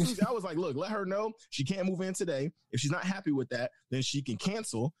even told Susie, I was like, look, let her know she can't move in today. If she's not happy with that, then she can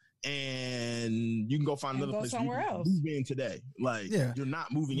cancel and you can go find And another go place somewhere where you else. can move in today. Like, Yeah. you're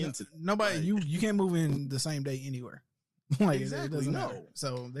not moving into Nobody, Like- you can't move in the same day anywhere. Like, Exactly, it doesn't no. matter.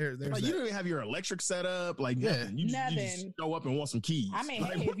 So there's like, that. you don't even have your electric set up, like Yeah. nothing. You just Nothing. show up and want some keys. I mean,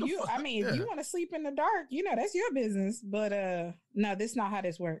 Like, hey, what the fuck? if you want to sleep in the dark, that's your business. But no, this is not how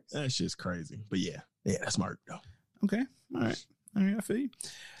this works. That shit's crazy. But yeah, that's smart though. Okay. All right. I feel you.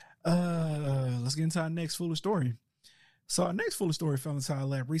 Let's get into our next foolish story. So our next foolish story fell into our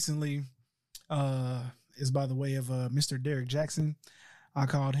lap recently. Is by the way of Mr. Derek Jackson. I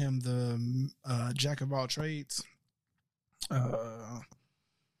called him the jack of all trades. It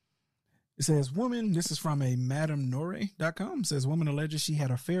says, woman, this is from a madamnore.com. It says, woman alleges she had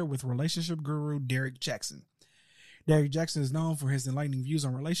an affair with relationship guru Derek Jackson. Derek Jackson is known for his enlightening views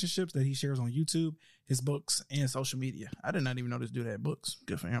on relationships that he shares on YouTube, his books, and social media. I did not even know this dude had books.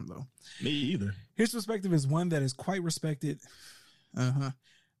 Good for him, though. Me either. His perspective is one that is quite respected.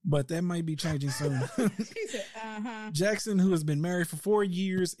 But that might be changing soon. He said, Jackson, who has been married for 4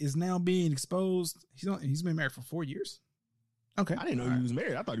 years, is now being exposed. He's been married for 4 years? Okay. I didn't know he was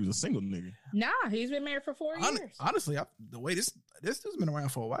married. I thought he was a single nigga. Nah, he's been married for 4 years. Honestly, the way this has been around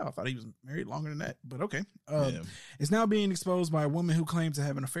for a while. I thought he was married longer than that, but okay. Yeah. It's now being exposed by a woman who claimed to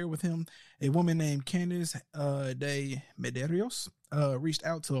have an affair with him. A woman named Candice de Medeiros reached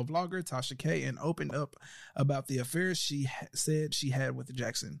out to a vlogger, Tasha K, and opened up about the affair she said she had with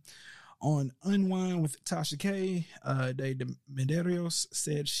Jackson. On Unwind with Tasha K, de Medeiros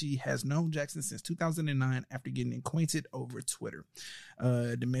said she has known Jackson since 2009 after getting acquainted over Twitter.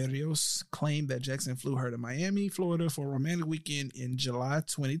 De Medeiros claimed that Jackson flew her to Miami, Florida for a romantic weekend in July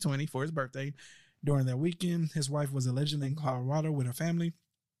 2020 for his birthday. During that weekend, his wife was allegedly in Colorado with her family.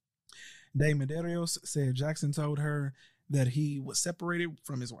 De Medeiros said Jackson told her that he was separated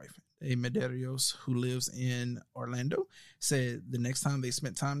from his wife. De Medeiros, who lives in Orlando, said the next time they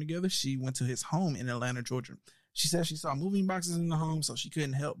spent time together, she went to his home in Atlanta, Georgia. She said she saw moving boxes in the home, so she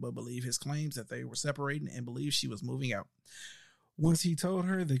couldn't help but believe his claims that they were separating and believed she was moving out. Once he told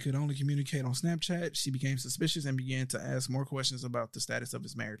her they could only communicate on Snapchat, she became suspicious and began to ask more questions about the status of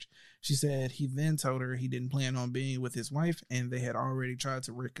his marriage. She said he then told her he didn't plan on being with his wife and they had already tried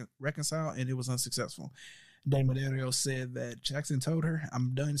to reconcile and it was unsuccessful. De Medeiros said that Jackson told her,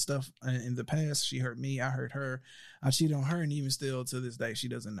 I'm done stuff in the past. She hurt me. I hurt her. I cheated on her. And even still to this day, she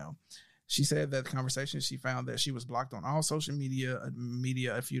doesn't know. She said that the conversation, she found that she was blocked on all social media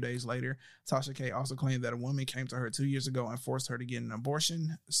a few days later. Tasha K also claimed that a woman came to her 2 years ago and forced her to get an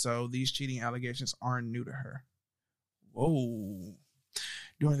abortion. So these cheating allegations aren't new to her. Whoa.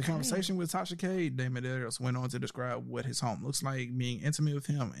 During the conversation with Tasha K, De Medeiros went on to describe what his home looks like, being intimate with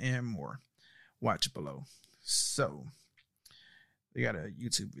him, and more. Watch below. So, they got a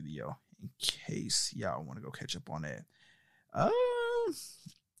YouTube video in case y'all want to go catch up on that.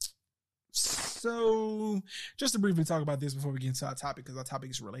 So, just to briefly talk about this before we get into our topic, because our topic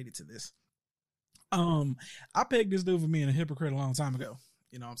is related to this. I pegged this dude for being a hypocrite a long time ago.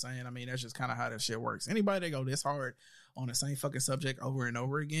 You know what I'm saying? I mean, that's just kind of how that shit works. Anybody that go this hard on the same fucking subject over and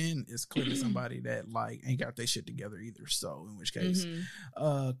over again is clearly somebody that like ain't got their shit together either. So in which case,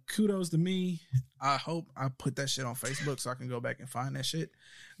 kudos to me. I hope I put that shit on Facebook so I can go back and find that shit.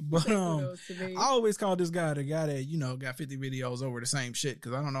 But I always call this guy the guy that, you know, got 50 videos over the same shit,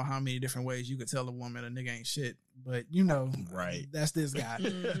 because I don't know how many different ways you could tell a woman a nigga ain't shit. But you know, right, that's this guy.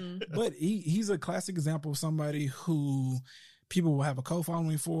 But he's a classic example of somebody who people will have a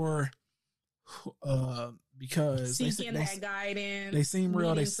co-following for, because seeking that guidance. They seem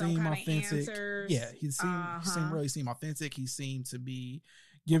real. They seem authentic. Answers. Yeah, he seemed real. He seemed authentic. He seemed to be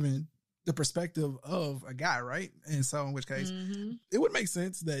given the perspective of a guy, right? And so, in which case, it would make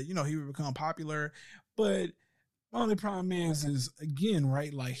sense that, you know, he would become popular. But my only problem is again,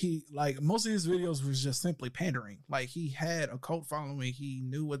 right? Like most of his videos was just simply pandering. Like he had a cult following. He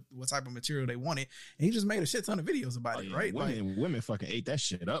knew what type of material they wanted, and he just made a shit ton of videos about it, right? Women fucking ate that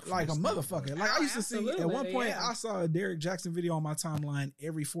shit up like a motherfucker. Like I used to see at one point, I saw a Derek Jackson video on my timeline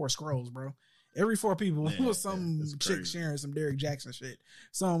every 4 scrolls, bro. Every 4 people was some chick sharing some Derek Jackson shit.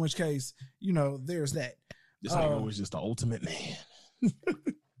 So in which case, you know, there's that. This nigga was just the ultimate man.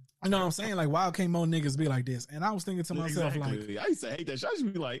 You know what I'm saying? Like, why can't more niggas be like this? And I was thinking to myself, like, I used to hate that shit. I used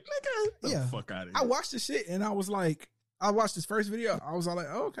to be like, nigga, get the fuck out of here. I watched the shit and I was like, I watched this first video. I was all like,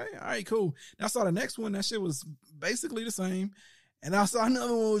 oh, okay, all right, cool. And I saw the next one. That shit was basically the same. And I saw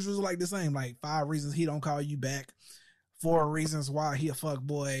another one which was like the same, like 5 reasons he don't call you back, 4 reasons why he a fuck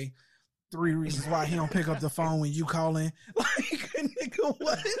boy, 3 reasons why he don't pick up the phone when you calling. Like, nigga,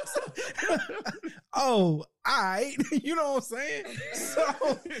 what? Oh, alright. You know what I'm saying? So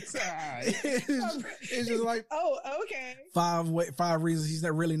it's just like, oh, okay. 5 reasons he's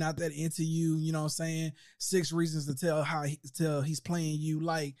not really not that into you. You know what I'm saying? 6 reasons to tell he's playing you.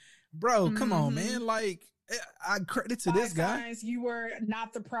 Like, bro, come on, man. Like, I credit to this guy. Signs you were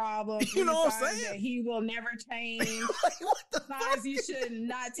not the problem. You know what I'm saying? That he will never change. Like, what the signs fuck? You should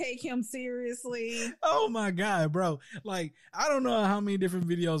not take him seriously. Oh my God, bro. Like, I don't know how many different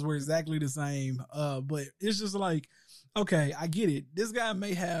videos were exactly the same. But it's just like, okay, I get it. This guy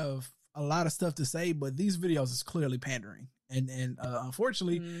may have a lot of stuff to say, but these videos is clearly pandering. And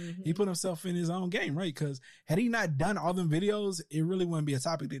unfortunately, he put himself in his own game, right? Because had he not done all them videos, it really wouldn't be a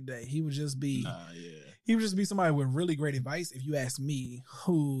topic today. He would just be, he would just be somebody with really great advice, if you ask me,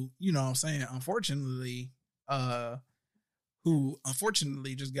 who, you know what I'm saying, unfortunately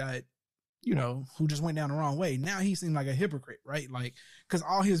just got, you know, who just went down the wrong way. Now he seemed like a hypocrite, right? Like, because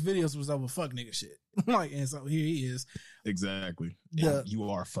all his videos was over fuck nigga shit. Like, and so here he is. Exactly. You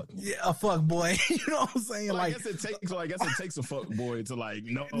are a fuck boy. Yeah, a fuck boy. You know what I'm saying? Well, like, I guess it takes a fuck boy to like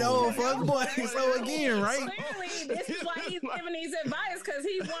no like, fuck boy. So again, right? Clearly, this is why he's giving these advice, because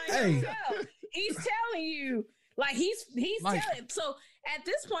he's wanting himself. He's telling you, like he's like, telling. So at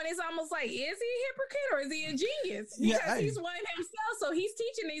this point, it's almost like, is he a hypocrite or is he a genius? Because he's one himself. So he's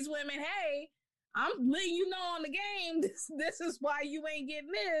teaching these women, hey, I'm letting you know on the game, this is why you ain't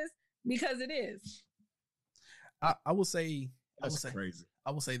getting this, because it is. I will say, crazy.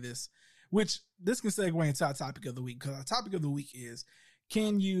 I will say this, which this can segue into our topic of the week, because our topic of the week is,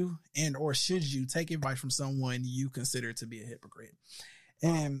 can you and or should you take advice from someone you consider to be a hypocrite?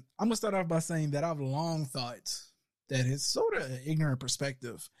 And I'm gonna start off by saying that I've long thought that it's sort of an ignorant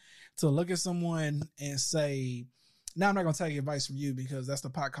perspective to look at someone and say, now I'm not gonna take advice from you because that's the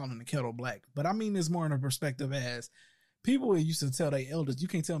pot calling the kettle black. But I mean this more in a perspective as people used to tell their elders, you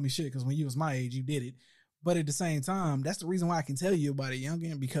can't tell me shit because when you was my age, you did it. But at the same time, that's the reason why I can tell you about it,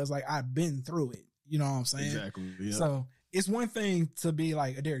 youngin, because like I've been through it. You know what I'm saying? Exactly. Yeah. So it's one thing to be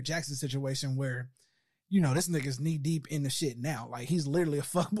like a Derek Jackson situation where, you know, this nigga's knee deep in the shit now. Like he's literally a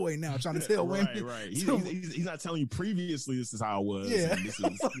fuckboy now trying to tell women. Right. He's not telling you previously this is how I was. Yeah.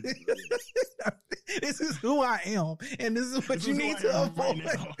 This is who I am. And this is what you need to avoid.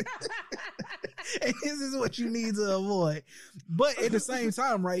 And this is what you need to avoid. But at the same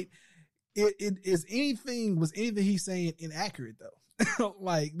time, right, was anything he's saying inaccurate though?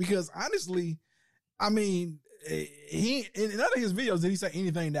 Like, because honestly, I mean, he in none of his videos did he say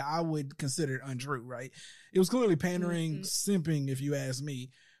anything that I would consider untrue, right? It was clearly pandering, simping, if you ask me.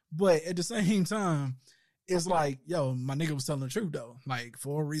 But at the same time, it's like, yo, my nigga was telling the truth though. Like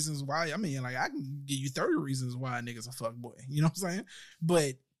 4 reasons why. I mean, like I can give you 30 reasons why a nigga's a fuck boy. You know what I'm saying?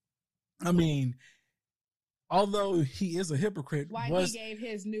 But I mean, although he is a hypocrite, why he gave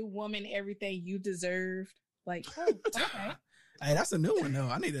his new woman everything you deserved. Like, oh, okay. Hey, that's a new one though.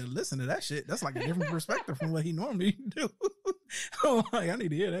 I need to listen to that shit. That's like a different perspective from what he normally do. I'm like, I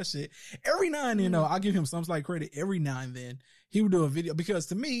need to hear that shit. Every now and then, though, I'll give him some slight credit. Every now and then, he would do a video because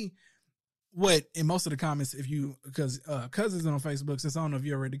to me, what in most of the comments, if you, because Cousins on Facebook, since I don't know if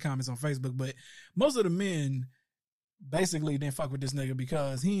you already read the comments on Facebook, but most of the men basically didn't fuck with this nigga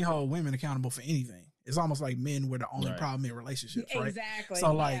because he ain't hold women accountable for anything. It's almost like men were the only problem in relationships, right? Exactly.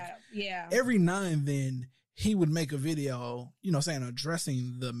 So like, yeah. every now and then he would make a video, you know, saying,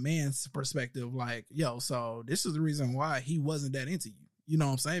 addressing the man's perspective, like, yo, so this is the reason why he wasn't that into you. You know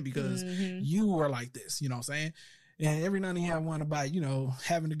what I'm saying? Because you were like this, you know what I'm saying? And every now and then he had one about, you know,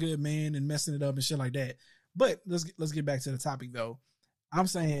 having a good man and messing it up and shit like that. But let's get back to the topic though. I'm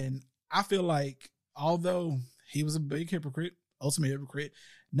saying, I feel like although he was a big hypocrite, ultimate hypocrite,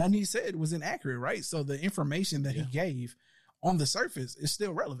 nothing he said was inaccurate, right? So the information that he gave on the surface is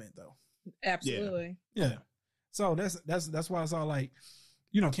still relevant though. Absolutely. Yeah. So that's why it's all like,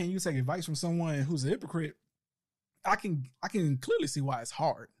 you know, can you take advice from someone who's a hypocrite? I can clearly see why it's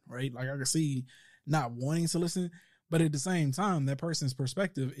hard, right? Like I can see not wanting to listen, but at the same time, that person's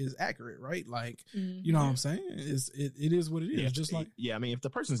perspective is accurate, right? Like, you know what I'm saying? It is what it is. Yeah, just like, I mean, if the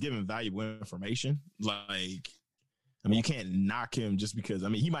person's giving valuable information, like, I mean, you can't knock him just because, I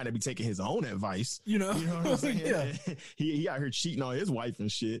mean, he might not be taking his own advice. you know what I'm saying? Yeah. he out here cheating on his wife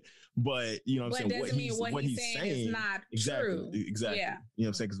and shit. But, you know what I'm saying? Doesn't mean what he's saying is not true. Exactly. Yeah. You know what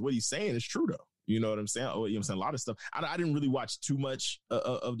I'm saying? Because what he's saying is true, though. You know what I'm saying? Oh, you know what I'm saying? A lot of stuff. I didn't really watch too much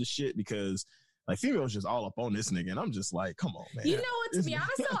of the shit because, like, females just all up on this nigga. And I'm just like, come on, man. You know what? To be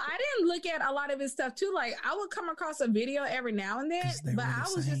honest, though, I didn't look at a lot of his stuff, too. Like, I would come across a video every now and then, but I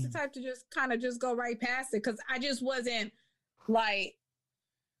was just the type to just kind of just go right past it because I just wasn't, like,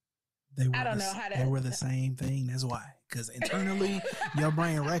 I don't know how to. They were the same thing. That's why. Because internally, your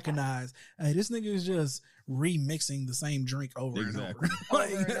brain recognized, hey, this nigga is just remixing the same drink over and over.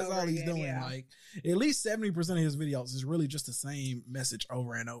 Like, that's all he's doing. Yeah. Like, at least 70% of his videos is really just the same message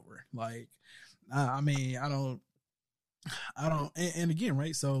over and over. Like, I mean, I don't, and again,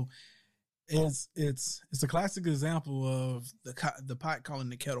 right? So it's a classic example of the pot calling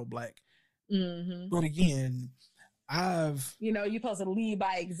the kettle black. But again, you're supposed to lead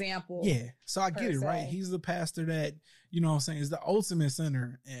by example. Yeah. So I get it, right? He's the pastor that, you know what I'm saying, is the ultimate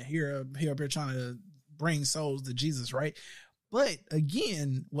sinner. And here up here trying to bring souls to Jesus, right? But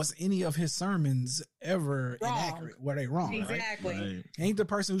again, was any of his sermons ever inaccurate? Were they wrong? Exactly. Right. Ain't the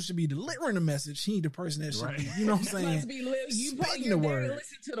person who should be delivering the message. He ain't the person that should be, you know what I'm saying? Speaking the word.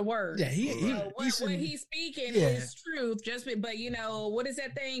 Listen to the word. Yeah, what he's speaking is truth. But you know, what is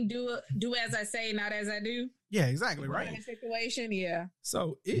that thing? Do as I say, not as I do. Yeah, exactly. Right. In a situation. Yeah.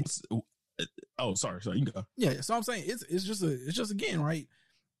 So it's. Oh, sorry. You can go. Yeah. So I'm saying it's just again, right?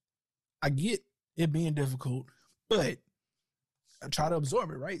 I get it being difficult, but I try to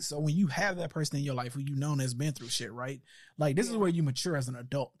absorb it, right? So when you have that person in your life who you know has been through shit, right? Like this is where you mature as an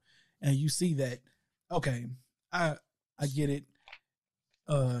adult and you see that, okay, I get it.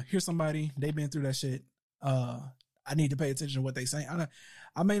 Here's somebody, they've been through that shit. I need to pay attention to what they saying.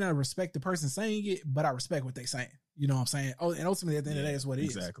 I may not respect the person saying it, but I respect what they saying. You know what I'm saying? Oh, and ultimately at the end of the day, that's what it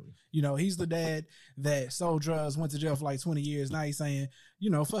is. Exactly. You know, he's the dad that sold drugs, went to jail for like 20 years. Now he's saying, you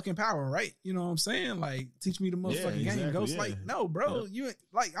know, fucking power, right? You know what I'm saying? Like, teach me the motherfucking game. Ghost, like, no, bro, you ain't,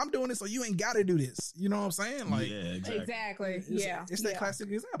 like, I'm doing this, so you ain't got to do this. You know what I'm saying? Like, exactly. It's that classic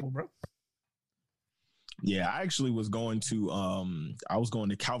example, bro. Yeah, I actually was going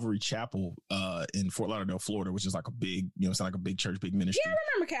to Calvary Chapel in Fort Lauderdale, Florida, which is like a big, you know, it's like a big church, big ministry. Yeah, I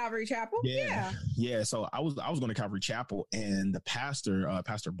remember Calvary Chapel. Yeah. So I was going to Calvary Chapel, and the pastor,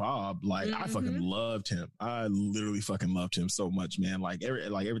 Pastor Bob, like I fucking loved him. I literally fucking loved him so much, man. Like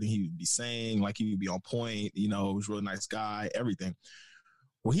everything he would be saying, like he would be on point. You know, he was a really nice guy. Everything.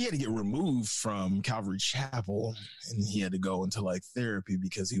 Well, he had to get removed from Calvary Chapel, and he had to go into like therapy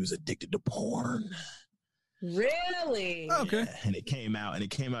because he was addicted to porn. Really? Okay. Yeah. And it came out.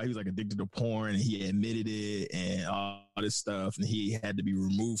 He was like addicted to porn, and he admitted it, and all this stuff. And he had to be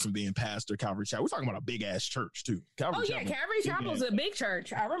removed from being pastor Calvary Chapel. We're talking about a big ass church too. Calvary Chapel is a big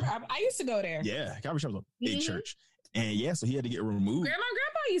church. I remember. I used to go there. Yeah, Calvary Chapel is a big church, and so he had to get removed. Grandma and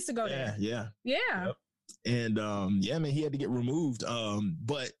Grandpa used to go there. Yeah. Yep. And man, he had to get removed.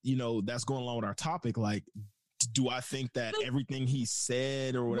 But you know, that's going along with our topic, like. Do I think that everything he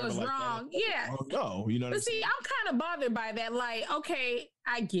said or whatever was like wrong? That? Yeah. No, you know. But see, I'm kind of bothered by that. Like, okay,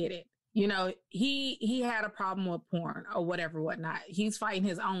 I get it. You know, he had a problem with porn or whatnot. He's fighting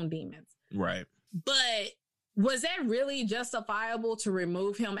his own demons. Right. But was that really justifiable to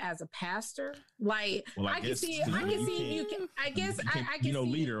remove him as a pastor? Like, well, I can see you can. I guess I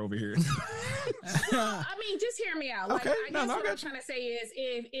can. Leader over here. I mean, just hear me out. Like, I guess what I'm trying to say is,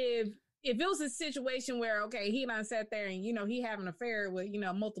 if it was a situation where, okay, he done sat there and, you know, he have an affair with, you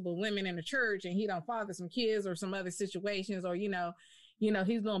know, multiple women in the church and he done father some kids or some other situations, or, you know, you know,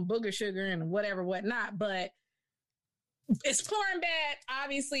 he's doing booger sugar and whatever, whatnot. But is porn bad?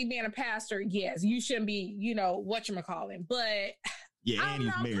 Obviously, being a pastor, yes, you shouldn't be, you know, whatchamacallit. But yeah, and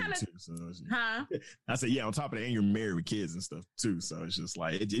he's married too. So huh? I said, yeah, on top of that, and you're married with kids and stuff too. So it's just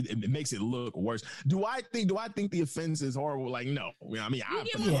like it makes it look worse. Do I think the offense is horrible? Like, no. I mean,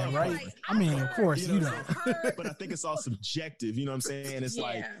 yeah, right. Like, I mean, of course, you know. But I think it's all subjective. You know what I'm saying? It's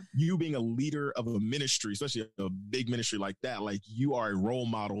like you being a leader of a ministry, especially a big ministry like that. Like you are a role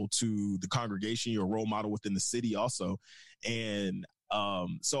model to the congregation. You're a role model within the city also, and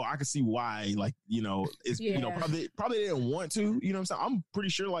so I can see why, like, you know, it's you know, probably didn't want to, you know what I'm saying? I'm pretty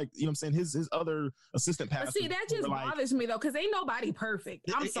sure, like, you know what I'm saying, his other assistant pastors. But see, that just bothers me though, because ain't nobody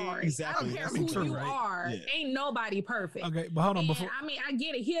perfect. I'm sorry. Exactly. I don't care who you are. Yeah. Ain't nobody perfect. Okay, but hold on. I mean, I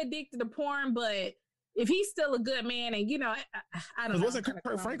get it. He addicted to porn, but if he's still a good man, and you know, I don't know. Wasn't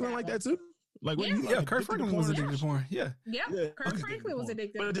Kurt Franklin like that too? Like, Kurt Franklin was addicted to porn. Yeah. Kurt Franklin was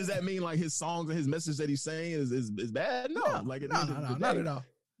addicted. But does that mean like his songs and his message that he's saying is bad? No, like no, not at all.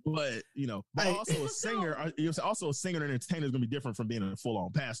 But you know, but also a singer, also a singer and entertainer is gonna be different from being a full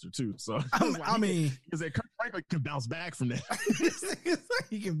on pastor too. So I mean, because Kurt Franklin can bounce back from that.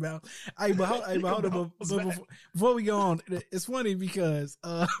 He can bounce. Hey, but hold on. Before we go on, it's funny because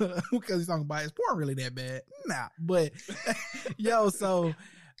he's talking about is porn really that bad? Nah, but yo, so.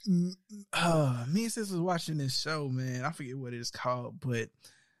 Me and sis was watching this show, man. I forget what it is called, but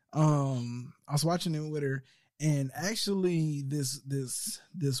I was watching it with her, and actually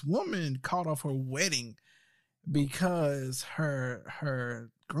this woman called off her wedding because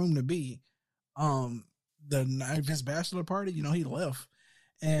her groom to be the night of his bachelor party, you know, he left,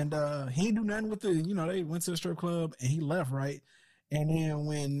 and he didn't do nothing with the, you know, they went to the strip club and he left, right? And then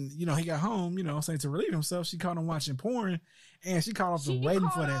when, you know, he got home, you know, saying to relieve himself, she caught him watching porn, and she caught off the wedding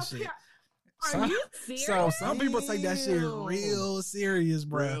for that shit. Are you serious? So some people take that shit real serious,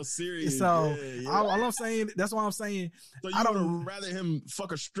 bro. Real serious. So all I'm saying, that's why I'm saying, so I don't rather him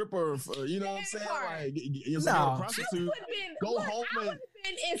fuck a stripper, you know what I'm saying? Like, a prostitute, go home and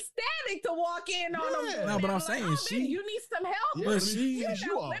been ecstatic to walk in on him. No, but I'm saying you need some help. Yeah, but she,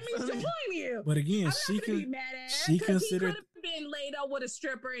 let me join you. But again, she considered being laid up with a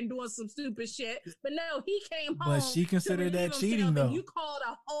stripper and doing some stupid shit, but no, he came home. But she considered that cheating, though. You called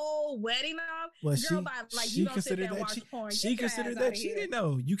a whole wedding off. Well, she considered that cheating. She considered that cheating.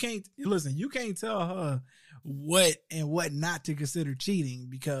 No, you can't listen. You can't tell her what and what not to consider cheating,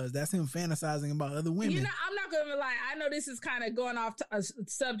 because that's him fantasizing about other women. You know, I'm not gonna lie. I know this is kind of going off a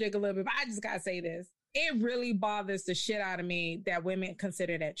subject a little bit, but I just gotta say this. It really bothers the shit out of me that women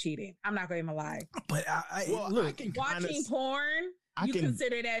consider that cheating. I'm not going to lie. But look, watching porn, you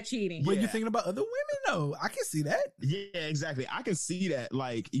consider that cheating. But you're thinking about other women, though. I can see that. Yeah, exactly. I can see that.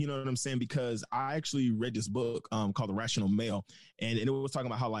 Like, you know what I'm saying? Because I actually read this book called The Rational Male, and it was talking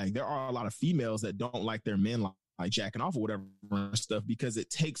about how, like, there are a lot of females that don't like their men like jacking off or whatever and stuff, because it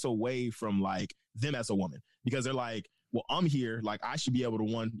takes away from like them as a woman, because they're like, well, I'm here, like I should be able to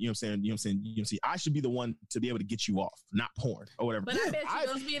I should be the one to be able to get you off, not porn or whatever. But I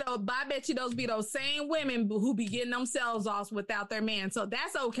bet you those be those same women who be getting themselves off without their man. So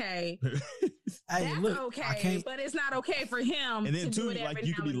that's okay. Okay, but it's not okay for him. And then too, like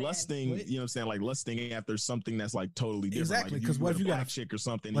you could be lusting, you know what I'm saying, like lusting after something that's like totally different. Exactly, because what if you got a chick or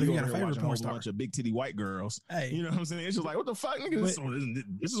something? What if you got a favorite porn star? A bunch of big titty white girls. Hey, you know what I'm saying? It's just like, what the fuck, nigga?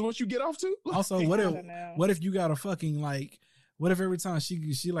 This is what you get off to? Also, what if you got a fucking like? What if every time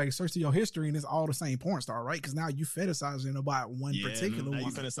she like search through your history and it's all the same porn star, right? Because now you fetishizing about one particular woman.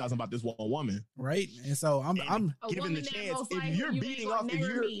 You fetishizing about this one woman, right? And so I'm given the chance, if you're beating off,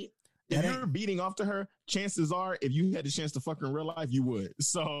 if you're beating off to her, chances are, if you had the chance to fuck her in real life, you would.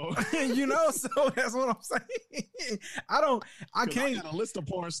 So you know, so that's what I'm saying. I can't. I got a list of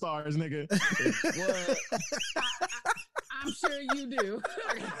porn stars, nigga. I'm sure you do.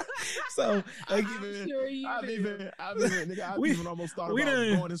 So I've even almost thought about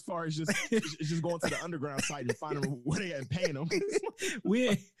going as far as just going to the underground site and finding where they at and paying them.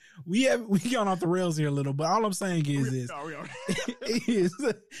 we gone off the rails here a little, but all I'm saying is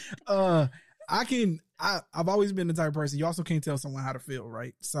I've always been the type of person, you also can't tell someone how to feel,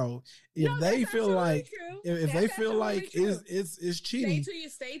 right? So if they feel like it's cheating,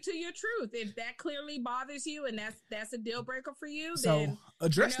 stay to your truth. If that clearly bothers you and that's a deal breaker for you, so then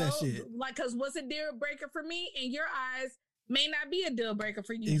address that shit. Like, because what's a deal breaker for me in your eyes may not be a deal breaker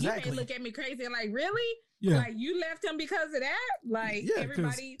for you. Exactly. You may look at me crazy and like, really? Yeah. Like, you left him because of that? Like,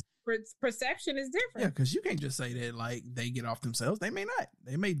 everybody. Perception is different. Yeah, because you can't just say that like they get off themselves. They may not.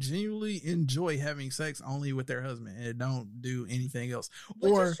 They may genuinely enjoy having sex only with their husband and don't do anything else.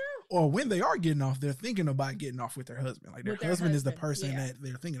 or when they are getting off, they're thinking about getting off with their husband. Like their husband is the person yeah. that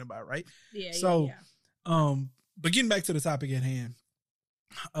they're thinking about, right? Yeah. So, yeah. But getting back to the topic at hand,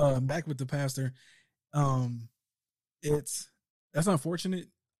 back with the pastor, that's unfortunate.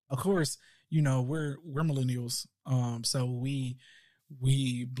 Of course, you know, we're millennials. So we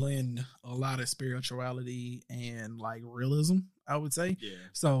blend a lot of spirituality and like realism, I would say. Yeah.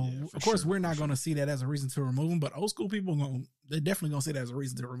 So of course we're not going to see that as a reason to remove him, but old school people they're definitely going to see that as a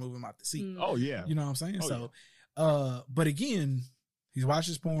reason to remove him out the seat. Oh yeah. You know what I'm saying? But again, he's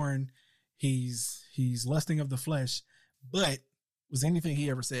watches porn. He's lusting of the flesh, but was anything he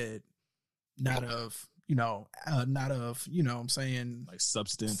ever said not of, you know, what I'm saying, like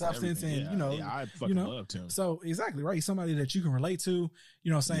substance and, you know, I fucking loved him. So exactly right. He's somebody that you can relate to,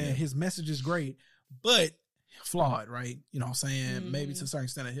 you know what I'm saying? Yeah. His message is great, but flawed, right? You know what I'm saying? Maybe to a certain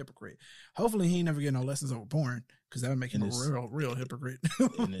extent a hypocrite. Hopefully he ain't never get no lessons over porn, because that would make him a real hypocrite.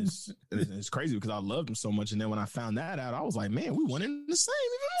 And it's crazy because I loved him so much, and then when I found that out, I was like, man, we went in the same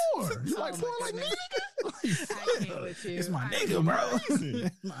even more. You're like, like me, nigga. I can't with you. It's my nigga, bro.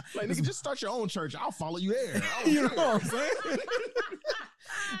 Like, nigga, just start your own church. I'll follow you there. You know what I'm saying?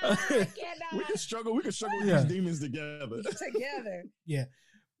 We can struggle with these demons together. Yeah.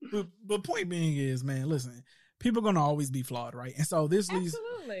 But point being is, man, listen, people are gonna always be flawed, right? And so this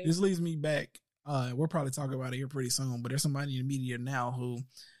leads me back. We'll probably talk about it here pretty soon, but there's somebody in the media now who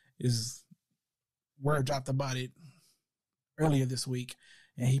is word dropped about it earlier this week,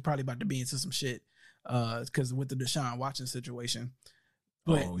 and he probably about to be into some shit because with the Deshaun Watson situation.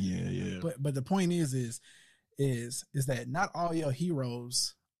 But, But the point is that not all your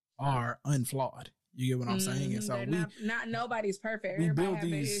heroes are unflawed. You get what I'm saying? And so not nobody's perfect. Everybody have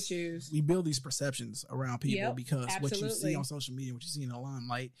their issues. We build these perceptions around people because what you see on social media, what you see in the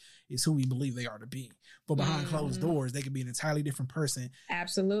limelight is who we believe they are to be. But behind closed doors, they could be an entirely different person.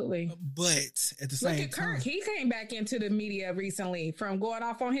 Absolutely. But at the same time, Kirk, he came back into the media recently from going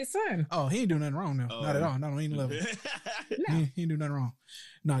off on his son. Oh, he ain't doing nothing wrong though. Not at all. Not on any level. No. He ain't doing nothing wrong.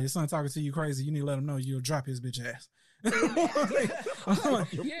 No, your son talking to you crazy. You need to let him know you'll drop his bitch ass. Regardless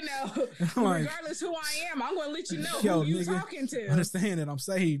who I am, I'm gonna let you know who you talking to. Understand that I'm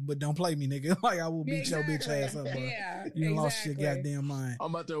saved, but don't play me, nigga. Like I will beat your bitch ass up, bro. Yeah, you lost your goddamn mind.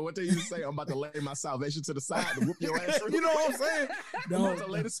 I'm about to, what they used to say, I'm about to lay my salvation to the side to whoop your ass. You know what I'm saying? I'm about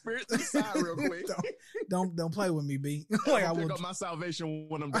to lay the spirit to the side real quick. Don't play with me, B. Like I will pick up my salvation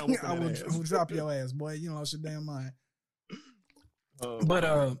when I'm done with I will drop your ass, boy. You lost your damn mind. But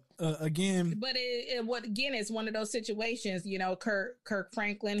again, it's one of those situations. You know, Kirk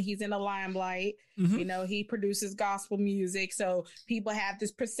Franklin, he's in the limelight. You know, he produces gospel music, so people have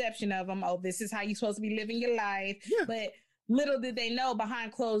this perception of him. Oh, this is how you're supposed to be living your life. Yeah. But little did they know,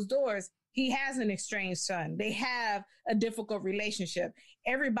 behind closed doors, he has an estranged son. They have a difficult relationship.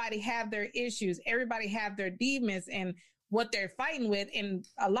 Everybody have their issues. Everybody have their demons and what they're fighting with. And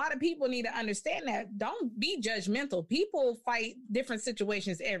a lot of people need to understand that. Don't be judgmental. People fight different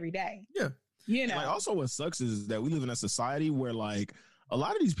situations every day. Yeah. You know, like also what sucks is that we live in a society where like a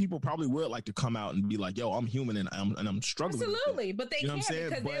lot of these people probably would like to come out and be like, yo, I'm human and I'm struggling. Absolutely. But they can't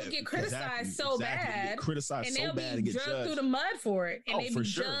because they'll get criticized so bad. And they'll be drugged through the mud for it. And they be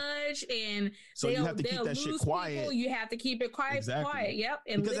judged and so you have to keep that shit quiet. People. You have to keep it quiet. Yep.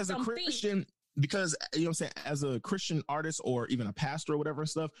 And because as a Christian, because, you know what I'm saying, as a Christian artist or even a pastor or whatever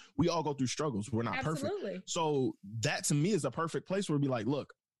stuff, we all go through struggles. We're not perfect. So that to me is a perfect place where we be like,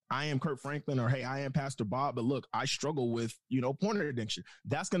 look, I am Kirk Franklin, or hey, I am Pastor Bob, but look, I struggle with, you know, porn addiction.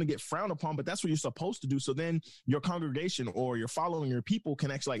 That's going to get frowned upon, but that's what you're supposed to do. So then your congregation or your following, your people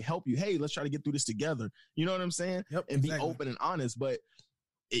can actually like help you. Hey, let's try to get through this together. You know what I'm saying? Yep, and be open and honest. But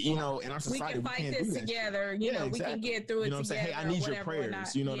you know, in our society, we can fight this together. You know, we can get through it. You know what I'm saying? Hey, I need your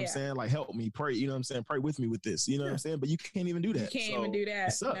prayers. You know what I'm saying? Like, help me pray. You know what I'm saying? Pray with me with this. You know what I'm saying? But you can't even do that. You can't even do that.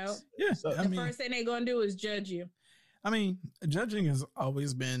 It sucks. No. Yeah. The first thing they're gonna do is judge you. I mean, judging has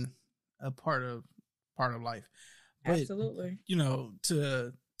always been a part of life. But, absolutely. You know,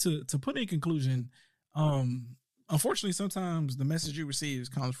 to put in conclusion, unfortunately, sometimes the message you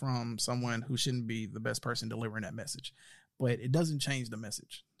receive comes from someone who shouldn't be the best person delivering that message. But it doesn't change the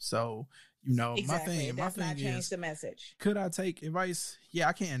message. So, you know, exactly. my thing is, the message. Could I take advice? Yeah,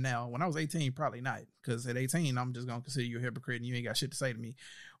 I can now. When I was 18, probably not. Because at 18, I'm just going to consider you a hypocrite and you ain't got shit to say to me.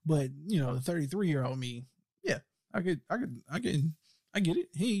 But, you know, the 33-year-old me, yeah, I get it.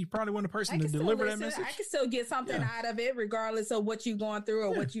 He probably wasn't the person to deliver that message. I can still get something out of it, regardless of what you're going through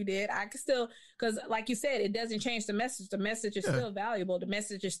or what you did. I can still, because like you said, it doesn't change the message. The message is still valuable. The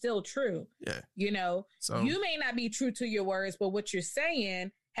message is still true. Yeah. You know, so you may not be true to your words, but what you're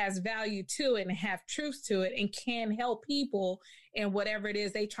saying has value to it and have truth to it and can help people in whatever it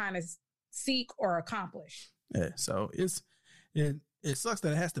is they trying to seek or accomplish. Yeah, so it sucks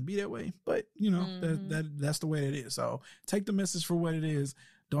that it has to be that way, but you know, that's the way it is. So take the message for what it is.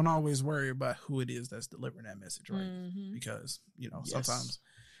 Don't always worry about who it is that's delivering that message, right? Because, you know,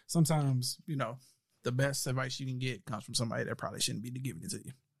 sometimes, you know, the best advice you can get comes from somebody that probably shouldn't be giving it to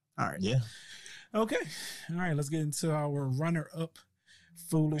you. All right. Yeah. Okay. All right. Let's get into our runner-up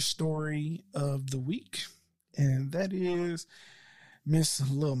foolish story of the week. And that is Miss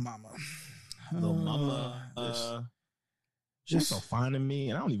Lil Mama. Lil Mama, she's so fine to me,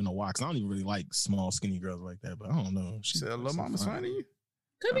 and I don't even know why, because I don't even really like small, skinny girls like that. But I don't know. She said, "Lil Mama's fine to you."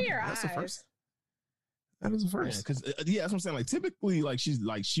 Could be your That's eyes. the first. That is the first. Because that's what I'm saying. Like typically, like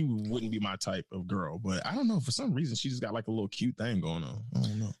she wouldn't be my type of girl, but I don't know, for some reason she just got like a little cute thing going on. I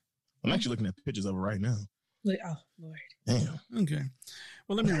don't know. I'm actually looking at pictures of her right now. Oh Lord. Damn. Okay.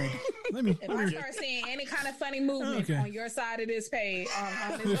 Well, let me read. If I start seeing any kind of funny movement on your side of this page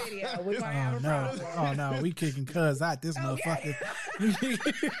on this video, we're gonna have a problem. Oh no, we kicking cuz out this motherfucker. We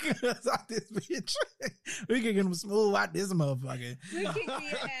kicking cuz out this bitch. We kicking them smooth out this motherfucker. We kick your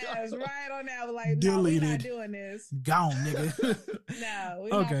ass right on out. Like, no, we're not doing this. Gone, nigga. No, we're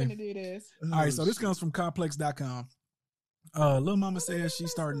not gonna do this. All right, so this comes from complex.com. Lil Mama says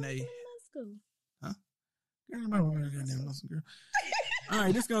she's starting a Huh? Girl. All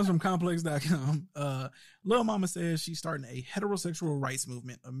right, this comes from complex.com. Lil Mama says she's starting a heterosexual rights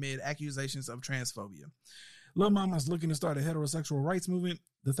movement amid accusations of transphobia. Lil Mama is looking to start a heterosexual rights movement.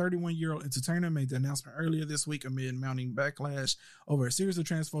 The 31-year-old entertainer made the announcement earlier this week amid mounting backlash over a series of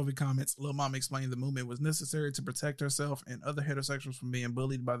transphobic comments. Lil Mama explained the movement was necessary to protect herself and other heterosexuals from being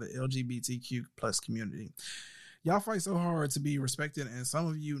bullied by the LGBTQ plus community. Y'all fight so hard to be respected, and some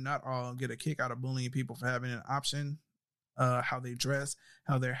of you, not all, get a kick out of bullying people for having an option, how they dress,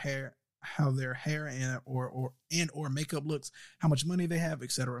 how their hair and or makeup looks, how much money they have,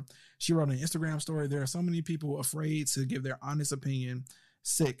 etc. She wrote an Instagram story. There are so many people afraid to give their honest opinion,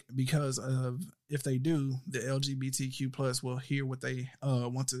 sick, because of if they do, the LGBTQ plus will hear what they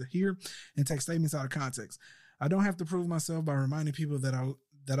want to hear and take statements out of context. I don't have to prove myself by reminding people that I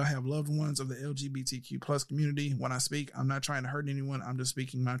have loved ones of the LGBTQ plus community. When I speak, I'm not trying to hurt anyone. I'm just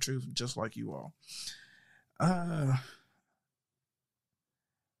speaking my truth, just like you all. I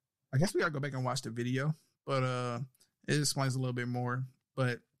guess we gotta go back and watch the video, but it explains a little bit more.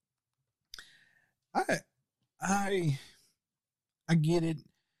 But I get it.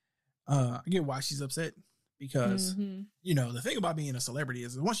 I get why she's upset, because you know, the thing about being a celebrity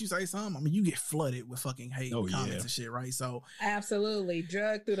is once you say something, I mean, you get flooded with fucking hate comments and shit, right? So absolutely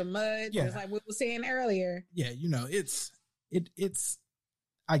drugged through the mud, just like we were saying earlier. Yeah, you know, it's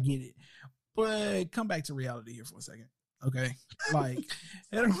I get it, but come back to reality here for a second. Okay, like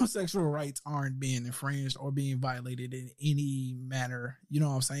heterosexual rights aren't being infringed or being violated in any manner. You know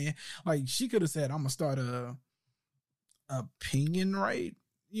what I'm saying? Like, she could have said, "I'm gonna start a opinion right."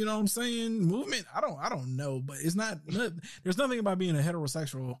 You know what I'm saying? Movement. I don't know, but it's not. There's nothing about being a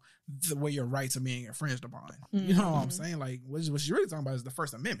heterosexual the way your rights are being infringed upon. You know what I'm saying? Like, what she's really talking about is the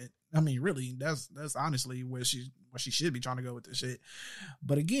First Amendment. I mean, really, that's honestly where she should be trying to go with this shit.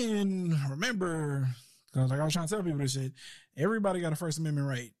 But again, remember. Because like I was trying to tell people this shit, everybody got a First Amendment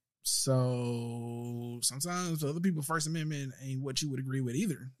right. So sometimes other people's First Amendment ain't what you would agree with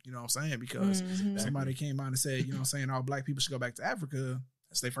either. You know what I'm saying? Because somebody came out and said, you know what I'm saying, all black people should go back to Africa.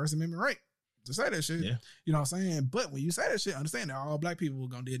 That's their First Amendment right to say that shit. Yeah. You know what I'm saying? But when you say that shit, understand that all black people are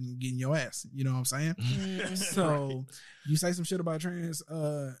going to get in your ass. You know what I'm saying? So you say some shit about trans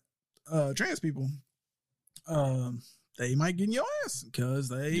people, they might get in your ass because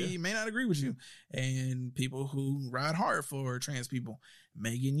they may not agree with you. And people who ride hard for trans people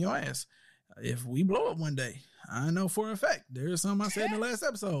may get in your ass. If we blow up one day, I know for a fact there's something I said in the last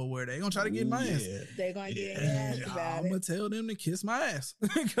episode where they gonna try to get in my ass. They're gonna get in your ass about I'm gonna tell them to kiss my ass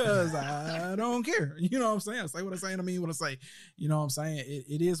because I don't care. You know what I'm saying? I say what I say and I mean what I say. You know what I'm saying?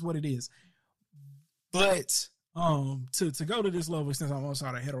 It is what it is. But to go to this level, since I'm also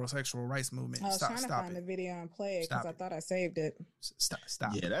on a heterosexual rights movement, I was trying to find the video and play it because I thought I saved it. Stop.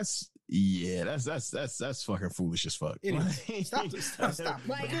 That's fucking foolish as fuck. It is. Stop.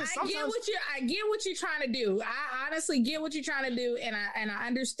 Like, I get what you're trying to do. I honestly get what you're trying to do, and I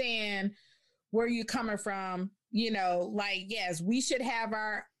understand where you're coming from. You know, like, yes, we should have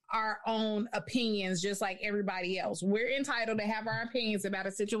our own opinions just like everybody else. We're entitled to have our opinions about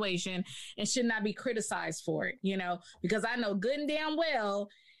a situation and should not be criticized for it, you know, because I know good and damn well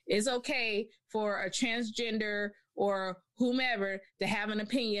it's okay for a transgender or whomever to have an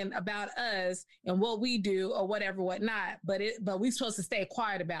opinion about us and what we do or whatever, whatnot. But we're supposed to stay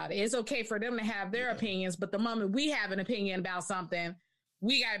quiet about it. It's okay for them to have their opinions, but the moment we have an opinion about something,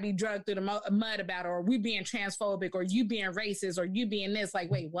 we got to be drugged through the mud about it, or we being transphobic, or you being racist, or you being this.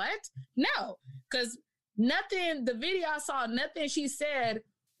 Like, wait, what? No, because nothing, the video I saw, nothing she said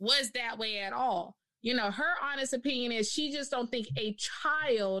was that way at all. You know, her honest opinion is she just don't think a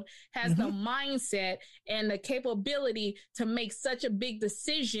child has the mindset and the capability to make such a big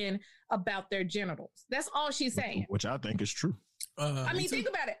decision about their genitals. That's all she's saying. Which I think is true. I mean, think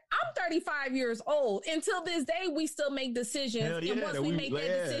about it. I'm 35 years old. Until this day, we still make decisions. And once we make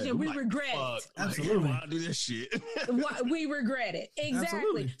that decision, we regret it. Absolutely. I do this shit. We regret it. Exactly.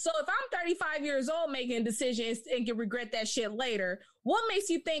 Absolutely. So if I'm 35 years old making decisions and can regret that shit later, what makes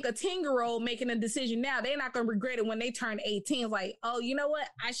you think a 10-year-old making a decision now, they're not going to regret it when they turn 18? It's like, oh, you know what?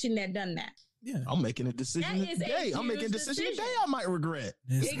 I shouldn't have done that. Yeah, I'm making a decision today. I'm making a decision today I might regret.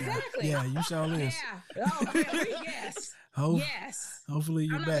 Exactly. Yeah, you shall live. Yeah. Oh, yes. Yes. Hopefully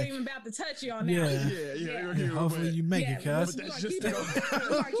you're I'm back. not even about to touch you on that. Yeah. Hopefully you make it, cuz. But that's just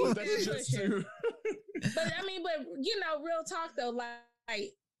But I mean, but you know, real talk though,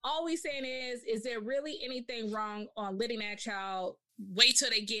 like all we saying is there really anything wrong on letting that child wait till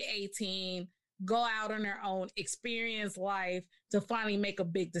they get 18, go out on their own, experience life to finally make a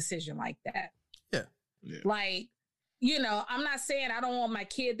big decision like that? Yeah. Like, you know, I'm not saying I don't want my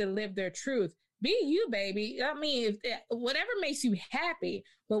kid to live their truth. Be you, baby. I mean, whatever makes you happy.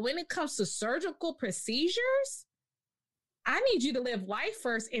 But when it comes to surgical procedures, I need you to live life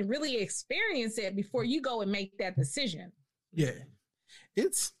first and really experience it before you go and make that decision. Yeah.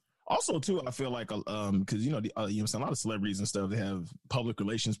 It's also too, I feel like, because you know, a lot of celebrities and stuff, they have public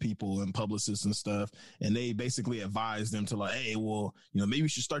relations people and publicists and stuff, and they basically advise them to like, hey, well, you know, maybe we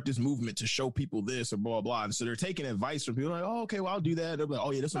should start this movement to show people this or blah blah. And so they're taking advice from people like, oh, okay, well, I'll do that. They're like,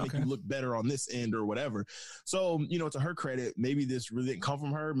 oh yeah, this will make you look better on this end or whatever. So you know, to her credit, maybe this really didn't come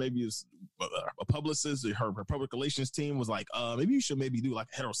from her. Maybe it's a publicist, her public relations team was like, maybe you should do like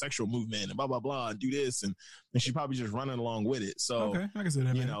a heterosexual movement and blah blah blah and do this, and she probably just running along with it. So okay, I can see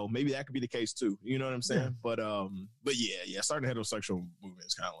that. You know, maybe that could be the case too. You know what I'm saying? Yeah. But yeah, starting a heterosexual movement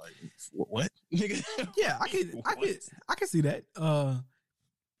is kind of like what? Yeah, I can see that.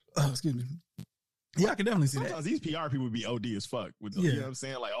 Excuse me. Yeah, I can definitely see Sometimes that. These PR people would be OD as fuck with them, you know what I'm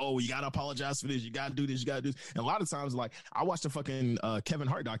saying? Like, oh, you gotta apologize for this, you gotta do this, you gotta do this. And a lot of times, like, I watched a fucking Kevin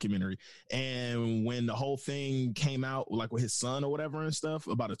Hart documentary, and when the whole thing came out, like with his son or whatever and stuff,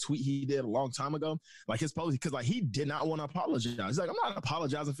 about a tweet he did a long time ago, like his post, because like he did not want to apologize. He's like, I'm not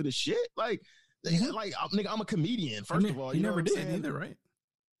apologizing for this shit. Like, nigga, I'm a comedian. First of all, he you never did saying? Either, right?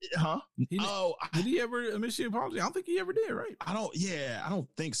 Huh? Did he ever initiate apology? I don't think he ever did, right? I don't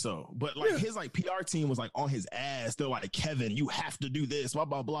think so. But like his like PR team was like on his ass. They're like, Kevin, you have to do this, blah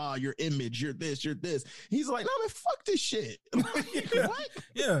blah blah. Your image, you're this, you're this. He's like, no man, fuck this shit. What?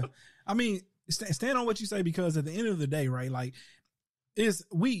 Yeah, I mean, stand on what you say, because at the end of the day, right? Like, is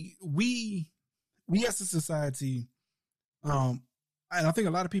we as a society, and I think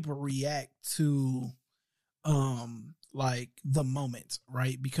a lot of people react to like the moment,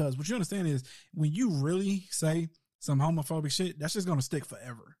 right? Because what you understand is when you really say some homophobic shit, that's just gonna stick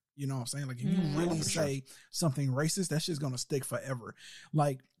forever. You know what I'm saying? Like if you really say something racist, that's just gonna stick forever.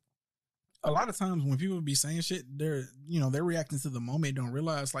 Like a lot of times when people be saying shit, they're reacting to the moment, don't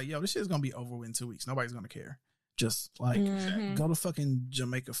realize like, yo, this shit's gonna be over in 2 weeks. Nobody's gonna care. Just like go to fucking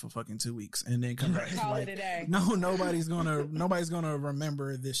Jamaica for fucking 2 weeks and then come back. Call like, it a day. No, nobody's gonna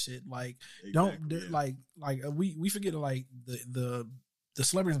remember this shit. Like, we forget like the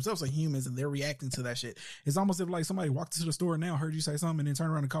celebrities themselves are humans and they're reacting to that shit. It's almost if like somebody walked into the store now, heard you say something, and then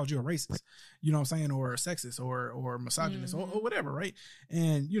turned around and called you a racist. You know what I'm saying, or a sexist, or misogynist, or whatever, right?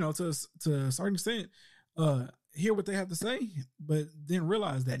 And you know, to a certain extent, hear what they have to say, but then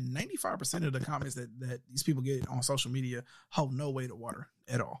realize that 95% of the comments that these people get on social media hold no weight of water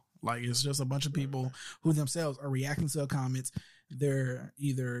at all. Like it's just a bunch of people who themselves are reacting to comments. They're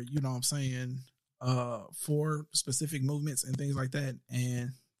either, you know what I'm saying, for specific movements and things like that.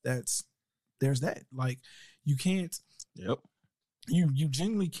 And there's that. Like you can't, you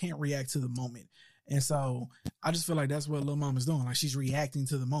genuinely can't react to the moment. And so I just feel like that's what Lil Mama's doing. Like she's reacting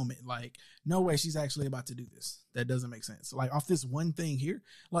to the moment. Like no way she's actually about to do this. That doesn't make sense. Like off this one thing here,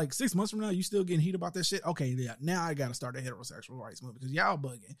 like 6 months from now, you still getting heat about that shit. Okay, yeah. Now I got to start a heterosexual rights movement because y'all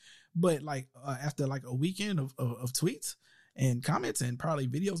bugging. But like after like a weekend of tweets and comments and probably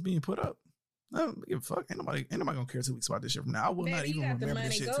videos being put up, I don't give a fuck. Ain't nobody gonna care 2 weeks about this shit from now. I will not Baby, even you got the remember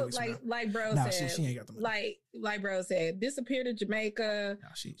this money. shit 2 Go weeks from now. like bro Nah, said. she ain't got the money. Like bro said, disappear to Jamaica Nah,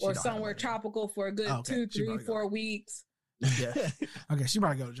 she or don't have somewhere money. tropical for a good Oh, okay. 2, She 3, probably 4 weeks. Yeah. Okay, she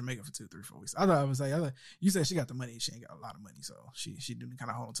probably go to Jamaica for 2, 3, 4 weeks. I thought you said she got the money. She ain't got a lot of money, so she do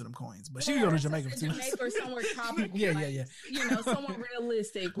kind of hold on to them coins. But she can go to Jamaica for 2 weeks. Jamaica or somewhere tropical. Yeah. You know, somewhere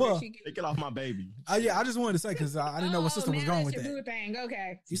realistic. Well, where she can, Take it off my baby. Yeah, I just wanted to say because I didn't know what sister was now going that's with your that. boo thing.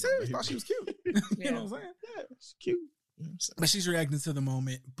 Okay. You said you thought she was cute. You know what I'm saying? Yeah, it's cute. You know what I'm saying? But she's reacting to the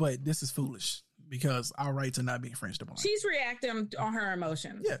moment. But this is foolish because our rights are not being infringed upon. She's reacting on her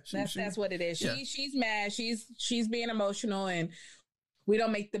emotions. Yeah, that's what it is. Yeah. She's mad. She's being emotional, and we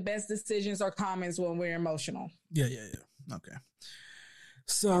don't make the best decisions or comments when we're emotional. Yeah. Okay.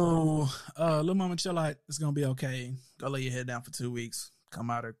 So, little mama chill out. It's gonna be okay. Go lay your head down for 2 weeks. Come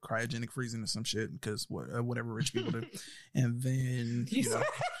out of cryogenic freezing or some shit because whatever rich people do, and then He said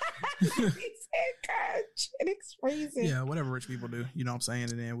cryogenic freezing. yeah, whatever rich people do. You know what I'm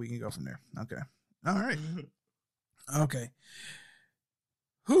saying, and then we can go from there. Okay. All right. Okay.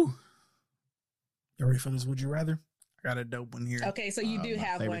 Whew. You ready for this? Would you rather? I got a dope one here. Okay, so you do My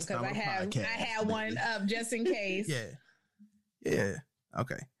have favorite one because style of I podcast, had one baby. up just in case. Yeah.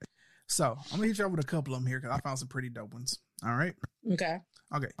 Okay. So I'm gonna hit you up with a couple of them here because I found some pretty dope ones. All right. Okay.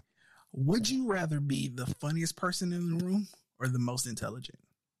 Okay. Would you rather be the funniest person in the room or the most intelligent?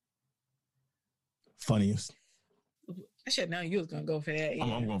 Funniest. I should have known you was gonna go for that.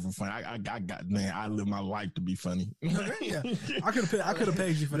 I'm going for funny. I got man. I live my life to be funny. Yeah. I could have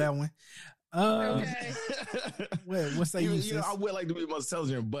paid you for that one. Okay. What say you? You know, I would like to be the most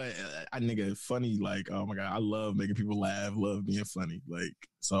intelligent, but I nigga funny. Like, oh my god, I love making people laugh. Love being funny. Like,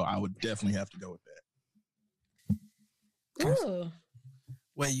 so I would definitely have to go with that. Ooh.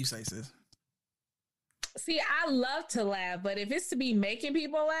 What you say, sis? See, I love to laugh, but if it's to be making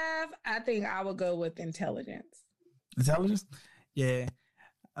people laugh, I think I would go with intelligence. Intelligence? Yeah.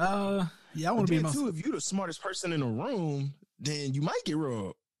 Yeah, I want to be most. Too, if you the smartest person in the room, then you might get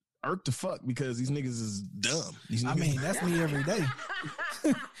real irked the fuck because these niggas is dumb. These niggas, I mean, that's me every day.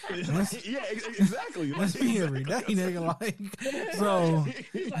 yeah, exactly. That's me every day, nigga. Like, so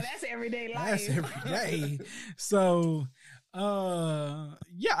that's everyday life. that's every day. So,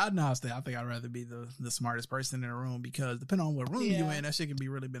 yeah, I think I'd rather be the smartest person in the room because depending on what room you in, that shit can be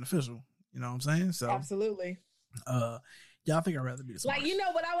really beneficial. You know what I'm saying? So, Absolutely. Yeah, I think I'd rather be the smartest. Like, you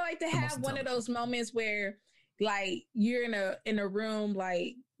know what, I would like to The most have one of intelligent. those moments where like you're in a room,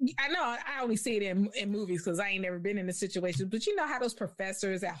 like I know I only see it in movies because I ain't never been in a situation, but you know how those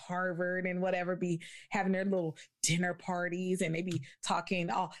professors at Harvard and whatever be having their little dinner parties and they be talking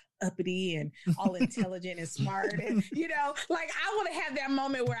all uppity and all intelligent and smart, and you know, like I want to have that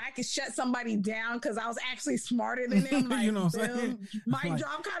moment where I can shut somebody down because I was actually smarter than them. Like, You know what I'm saying? Mic Like,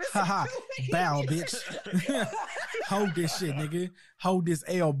 drop kind of haha, situation. bow, bitch. Hold this shit, nigga. Hold this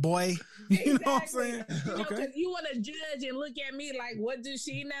L, boy. You know what I'm saying? You know, Okay. 'cause you want to judge and look at me like, what does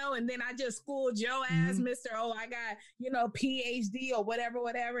she know? And then I just schooled your ass, Mhm. Mr. Oh, I got, PhD or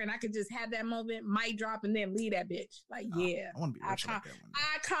whatever. And I could just have that moment, mic drop, and then leave that bitch. Like, yeah, I want to be rich like that one.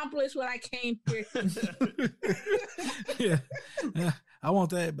 I accomplished what I came here. Yeah. I want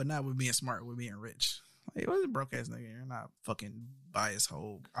that, but not with being smart, with being rich. Like, what's a broke ass nigga? You're not fucking buy his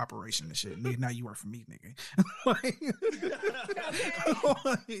whole operation and shit. Nigga, now you work for me, nigga. Like-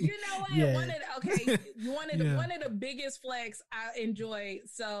 You know what? Yeah. One of the biggest flex I enjoy.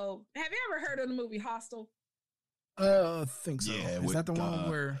 So, have you ever heard of the movie Hostel? Think so. Yeah, Is with, that the one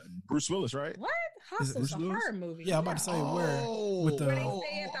where? Bruce Willis, right? What? Is it Hostel's a Bruce Willis? horror movie. Yeah, I'm about to say where with the. Where they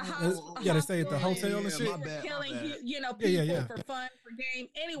stay at the hospital. Yeah, they stay at the hotel and Yeah, shit. my bad. Killing people Yeah. for fun, for game.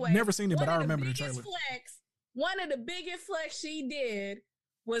 Anyway, Never seen it, but one I of remember the biggest trailer. One of the biggest flex she did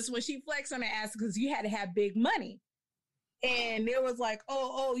was when she flexed on her ass because you had to have big money. And there was like,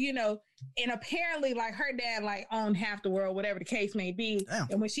 and apparently like her dad like owned half the world, whatever the case may be. Damn.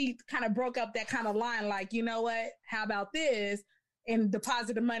 And when she kind of broke up that kind of line, like, you know what, how about this? And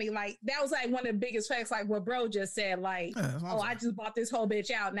deposited money, like that was like one of the biggest facts, like what bro just said, like, Yeah, that's what I'm I saying. just bought this whole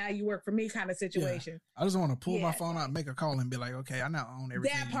bitch out, now you work for me kind of situation. I just want to pull my Yeah. phone out and make a call and be like, okay, I now own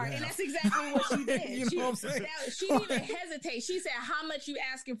everything. That you part, and have. that's exactly what she did. You know what I'm saying? She didn't even hesitate. She said, "How much you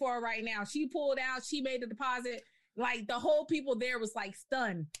asking for right now?" She pulled out. She made the deposit. Like the whole people there was like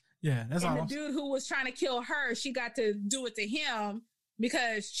stunned. Yeah, that's And all. the dude who was trying to kill her, she got to do it to him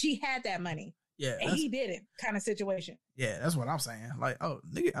because she had that money Yeah, and he didn't. Kind of situation. yeah, that's what I'm saying. Like, oh,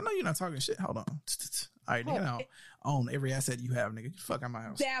 nigga, I know you're not talking shit. Hold on. All right, nigga, I own every asset you have, nigga. Get the fuck out of my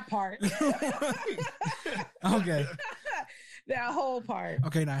house. That part. Okay. That whole part.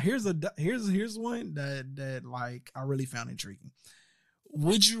 Okay, now here's one that like I really found intriguing.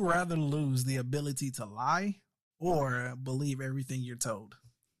 Would you rather lose the ability to lie or believe everything you're told?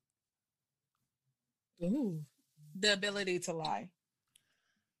 Ooh, the ability to lie.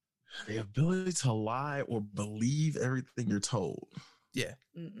 The ability to lie or believe everything you're told. Yeah.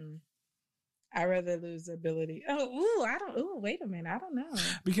 I'd rather lose the ability. Wait a minute. I don't know.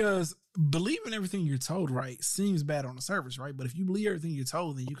 Because believing everything you're told, right, seems bad on the surface, right? But if you believe everything you're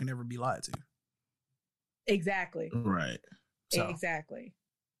told, then you can never be lied to. Exactly. Right. So, exactly.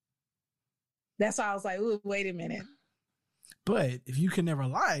 That's why I was like, ooh, wait a minute. but if you can never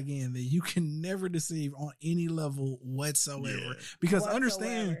lie again, then you can never deceive on any level whatsoever. Yeah. Because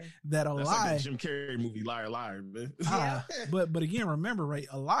understand that a That's lie, like a Jim Carrey movie, Liar, Liar, man. but again, remember, right?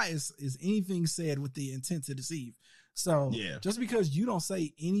 A lie is anything said with the intent to deceive. So just because you don't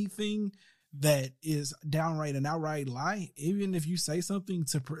say anything that is downright an outright lie, even if you say something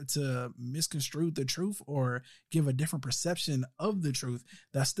to misconstrue the truth or give a different perception of the truth,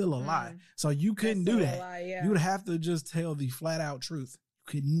 that's still a lie. So you couldn't do that. You would have to just tell the flat out truth.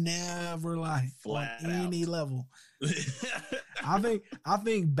 You could never lie on any level. I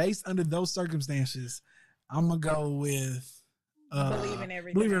think based under those circumstances, I'm gonna go with believing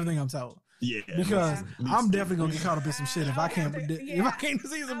everything I'm told. Yeah, because I'm definitely gonna get caught up in some shit if I can't predict, if I can't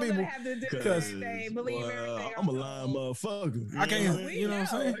see some people. Because believe everything. I'm a lying motherfucker. I can't, you know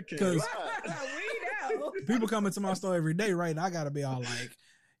what I'm saying? Because people come into my store every day, right? And I gotta be all like,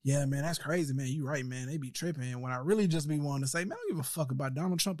 yeah, man, that's crazy, man. You right, man. They be tripping. When I really just be wanting to say, man, I don't give a fuck about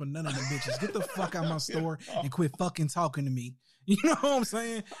Donald Trump or none of them bitches. Get the fuck out of my store and quit fucking talking to me. You know what I'm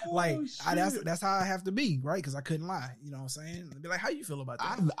saying? Like, that's how I have to be, right? Because I couldn't lie. You know what I'm saying? Be like, how you feel about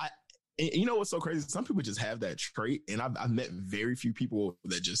that? You know what's so crazy? Some people just have that trait, and I've met very few people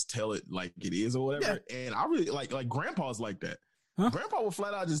that just tell it like it is or whatever. Yeah. And I really like grandpa's like that. Huh? Grandpa will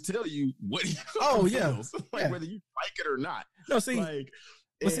flat out just tell you what he feels, whether you like it or not. No, see,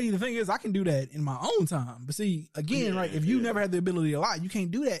 but see, the thing is, I can do that in my own time. But see, again, right? If you never had the ability to lie, you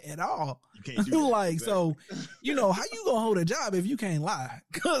can't do that at all. You can't do that. Like, so, you know, how you gonna hold a job if you can't lie?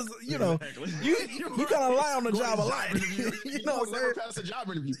 Because you know, you gotta lie on the job a lot. You know, never pass a job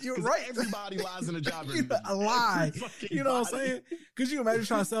interview. You're right. Everybody lies in a job interview. A lie. You know what I'm saying? Because you imagine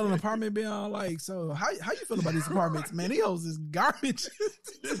trying to sell an apartment, being all like, so how you feel about these apartments, man? These hoes is garbage.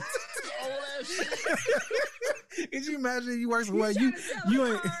 Could you imagine you work somewhere you ain't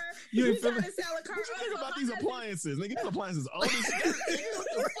feeling to sell a car? What you think about these appliances? Nigga, these appliances old as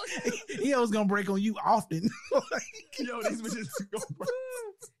shit. He always gonna break on you often. Yo, these bitches gonna break.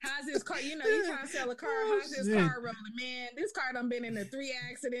 How's this car? You know, you trying to sell a car. How's this car rolling? Man, this car done been in the 3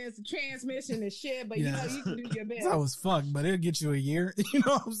 accidents, the transmission and shit, but you know, you can do your best. That was fucked, but it'll get you a year. You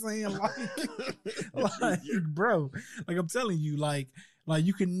know what I'm saying? Like bro, like I'm telling you, like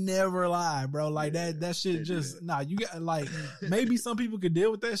you can never lie, bro. Like that shit just you got like maybe some people could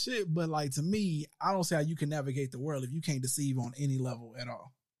deal with that shit, but like to me, I don't see how you can navigate the world if you can't deceive on any level at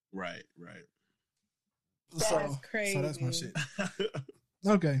all. Right. That's crazy. So that's my shit.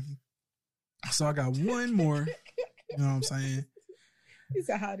 Okay. So I got one more. You know what I'm saying? These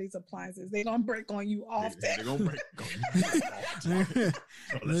are how these appliances, they gonna break on you often. They're gonna break on you.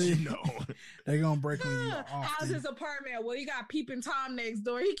 They're gonna break on you often. How's his apartment? Well, you got peeping Tom next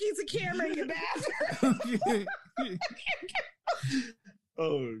door. He keeps a camera in your bathroom.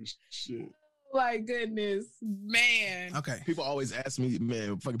 Oh shit. My goodness, man. Okay. People always ask me,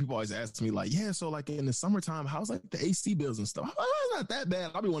 like, yeah, so like in the summertime, how's like the AC bills and stuff? Oh, it's not that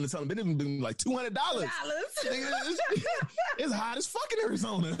bad. I'll be wanting to tell them, it been like $200. It's hot as fucking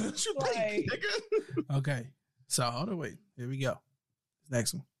Arizona. Right. Okay. So hold on, wait. Here we go.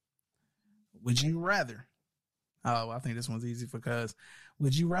 Next one. Would you rather? Oh, I think this one's easy because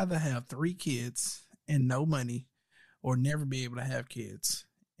would you rather have 3 kids and no money, or never be able to have kids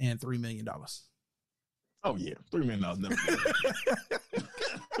and $3 million? Oh yeah, $3 million never.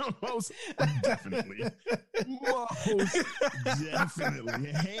 Most definitely,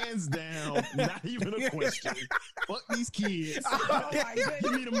 hands down, not even a question. Fuck these kids.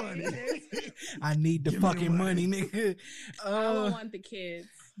 Give me the money. I need the fucking money, nigga. I don't want the kids.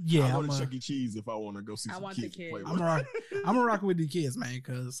 Yeah, I want to Chuck E. Cheese if I want to go see some kids. I'm gonna rock with the kids, man,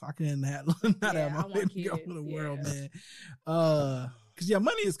 because I can't have my baby go to the world, man. Because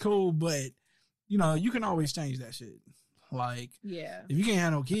money is cool, but you know you can always change that shit. Like, if you can't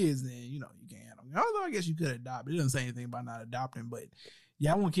have no kids, then you know you can't have them. Although I guess you could adopt. It doesn't say anything about not adopting, but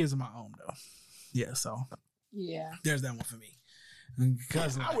I want kids of my own though. Yeah, so there's that one for me.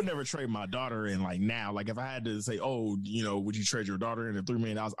 Because I would never trade my daughter in like now. Like if I had to say, oh, you know, would you trade your daughter in at $3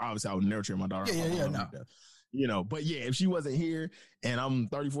 million? Obviously, I would never trade my daughter. No. You know, but yeah, if she wasn't here And I'm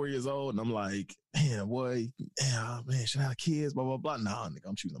 34 years old, and I'm like, damn, boy, yeah, man, should I have kids? Blah blah blah. Nah, nigga,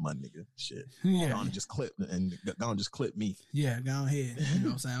 I'm shooting the money, nigga. Shit, gonna just clip me. Yeah, go ahead. You know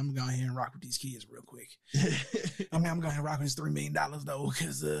what I'm saying? I'm going ahead and rock with these kids real quick. I mean, I'm going to rock with this $3 million though,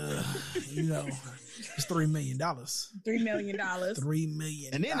 because you know, it's $3 million. $3 million. $3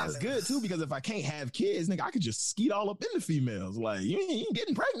 million. And then that's good too, because if I can't have kids, nigga, I could just skeet all up in the females. Like you ain't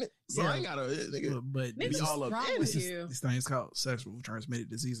getting pregnant, so I ain't gotta, nigga, but be all up in this, it. this thing is called sexual transmitted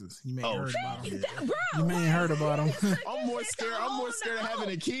diseases. You may have heard about them. Bro, You may have heard about them. I'm more scared of having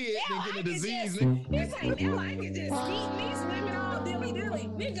a kid than getting a disease. It's like now I can just beat these women all dilly dilly.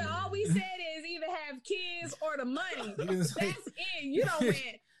 Nigga, all we said is either have kids or the money. That's it. You don't win.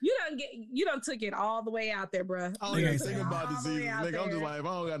 You don't took it all the way out there, bro. I don't even think about diseases, nigga. I'm just like, if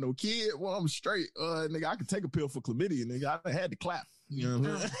I don't got no kid, well, I'm straight. Nigga, I can take a pill for chlamydia, nigga. I had to clap. You know what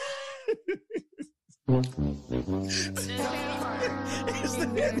I'm saying?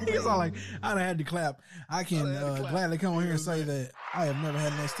 Niggas all like, I'd have had to clap. I can gladly come on here and say that I have never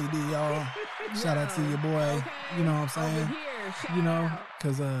had an STD, y'all. Shout out to your boy. Okay. You know what I'm saying? Here, You know,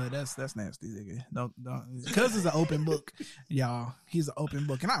 because that's nasty, nigga. Don't because it's an open book, y'all. He's an open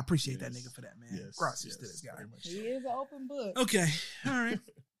book, and I appreciate that nigga for that, man. Yes, Gracias to this guy. he is an open book. Okay, all right.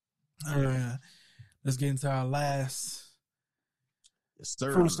 Let's get into our last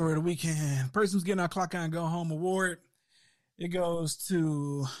food story of the weekend. Person who's getting our clock out and go home award. It goes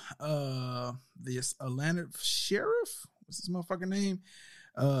to this Atlanta sheriff. What's his motherfucking name?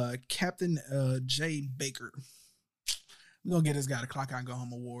 Captain Jay Baker. We're gonna get this guy the clock out and go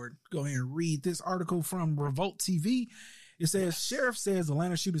home award. Go ahead and read this article from Revolt TV. It says sheriff says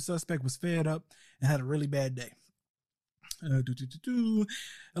Atlanta shooting suspect was fed up and had a really bad day.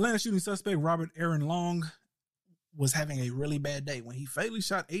 Atlanta shooting suspect Robert Aaron Long was having a really bad day when he fatally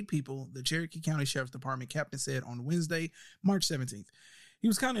shot 8 people, the Cherokee County Sheriff's Department captain said on Wednesday, March 17th. He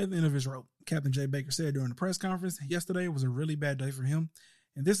was kind of at the end of his rope. Captain Jay Baker said during the press conference, yesterday was a really bad day for him,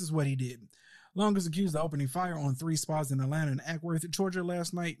 and this is what he did. Long is accused of opening fire on 3 spots in Atlanta and Ackworth, Georgia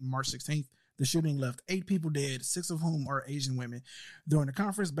last night, March 16th. The shooting left 8 people dead, 6 of whom are Asian women. During the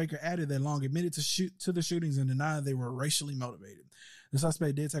conference, Baker added that Long admitted to the shootings and denied they were racially motivated. The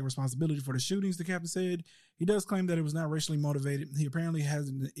suspect did take responsibility for the shootings, the captain said. He does claim that it was not racially motivated. He apparently has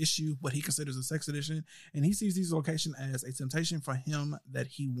an issue, what he considers a sex addiction, and he sees these locations as a temptation for him that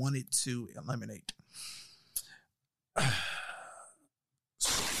he wanted to eliminate.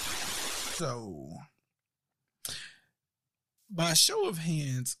 So, by a show of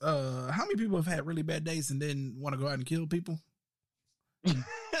hands, how many people have had really bad days and then want to go out and kill people?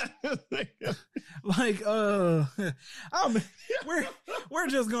 Like, we're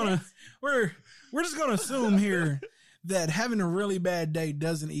just gonna assume here that having a really bad day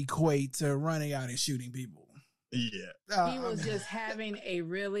doesn't equate to running out and shooting people. Yeah, He was just having a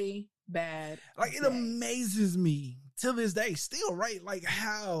really bad like it day. amazes me to this day still, right? Like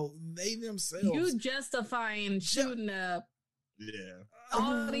how they themselves You justifying shooting up yeah.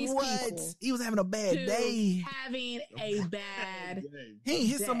 all these people. He was having a bad to day. having a bad He ain't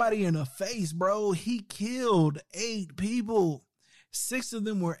hit day. somebody in the face, bro. He killed 8 people. 6 of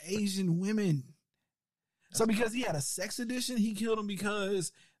them were Asian women. So because he had a sex addiction, he killed them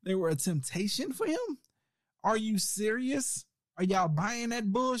because they were a temptation for him? Are you serious? Are y'all buying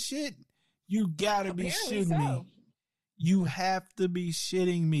that bullshit? You gotta be Apparently shitting so. me. You have to be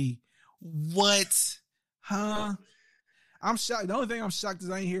shitting me. What? Huh? I'm shocked. The only thing I'm shocked is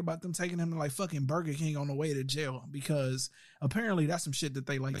I ain't hear about them taking him to like fucking Burger King on the way to jail, because apparently that's some shit that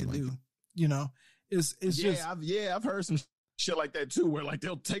they like to do. You know, it's just I've heard some shit like that too, where like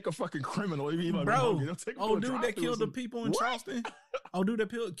they'll take a fucking criminal, bro. they'll take him Oh, to a dude, that drive-thru or killed the something. people in What? Charleston. Oh, dude,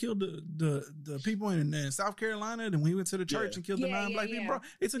 that killed the people in South Carolina. Then we went to the church Yeah. and killed the 9 black people. Bro,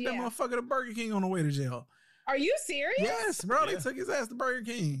 they took that Yeah. motherfucker to Burger King on the way to jail. Are you serious? Yes, bro. Yeah. They took his ass to Burger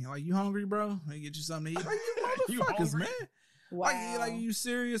King. Like, you hungry, bro? They get you something to eat. Like, you You motherfuckers, hungry? man. Wow. Like, you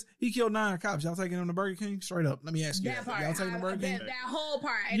serious? He killed 9 cops. Y'all taking him to Burger King? Straight up. Let me ask you. That part, Y'all taking him to Burger King? that whole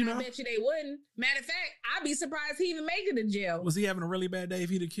part, and You know? I bet you they wouldn't. Matter of fact, I'd be surprised he even make it to jail. Was he having a really bad day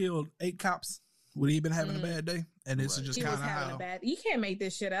if he'd have killed 8 cops? Would he have been having a bad day? And this is Right. just He kind was of having how, a bad. You can't make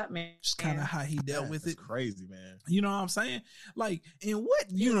this shit up, man. just kind of how he dealt with That's it. crazy, man. You know what I'm saying? Like, in what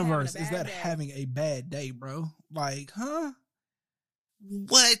He was having universe a is bad that day. having a bad day, bro? Like, huh?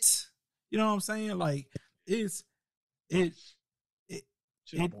 What? You know what I'm saying? Like, it's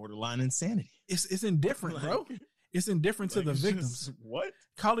Shit, borderline insanity. it's indifferent, bro. It's indifferent to Like, the it's victims. just- what?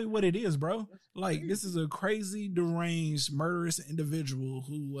 Call it what it is, bro. Like, this is a crazy, deranged, murderous individual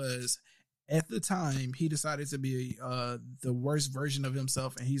who was, at the time, he decided to be the worst version of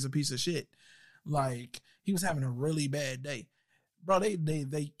himself, and he's a piece of shit. Like, he was having a really bad day. bro,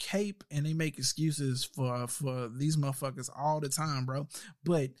 they cape and they make excuses for these motherfuckers all the time, bro.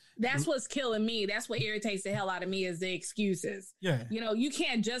 But that's what's killing me. That's what irritates the hell out of me is the excuses. Yeah. You know, you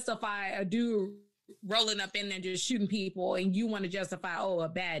can't justify a dude rolling up in there just shooting people and you want to justify, a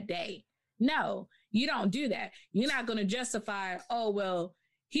bad day. No, you don't do that. You're not going to justify, well,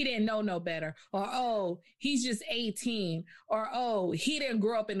 he didn't know no better, or, he's just 18, or, he didn't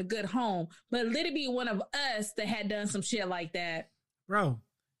grow up in a good home. But let it be one of us that had done some shit like that. Bro,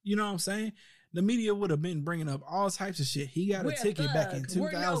 you know what I'm saying? The media would have been bringing up all types of shit. He got a ticket back in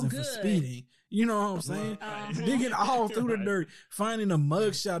 2000 for speeding. You know what I'm saying? Digging all through the dirt, finding a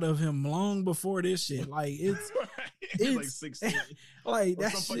mugshot of him long before this shit. Like it's like 16. Like or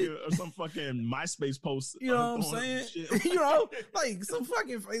that some shit. Fucking, or some fucking MySpace post. You know what I'm saying? You know, like some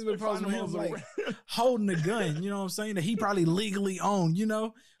fucking Facebook post of him like holding a gun. You know what I'm saying? That he probably legally owned. You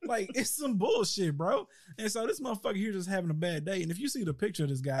know, like it's some bullshit, bro. And so this motherfucker here just having a bad day. And if you see the picture of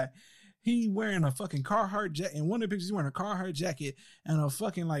this guy, he wearing a fucking Carhartt jacket. In one of the pictures, he's wearing a Carhartt jacket and a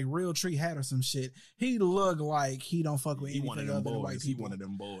fucking like real tree hat or some shit. He look like he don't fuck with anything other than white people. He one of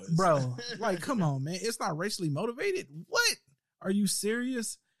them boys, bro. Like, come on, man. It's not racially motivated. What? Are you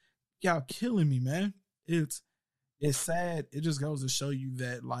serious? Y'all killing me, man. It's sad. It just goes to show you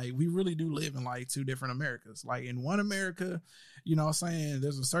that like we really do live in like two different Americas. Like in one America, you know what I'm saying,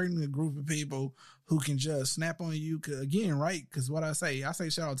 there's a certain group of people who can just snap on you again, right? Because what I say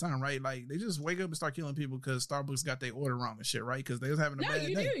shit all the time, right? Like they just wake up and start killing people because Starbucks got their order wrong and shit, right? Because they was having a bad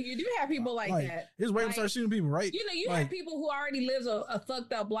day. You do have people like that. They just wake up and start shooting people, right? You know, you have people who already lives a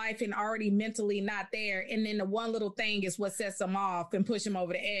fucked up life and already mentally not there, and then the one little thing is what sets them off and push them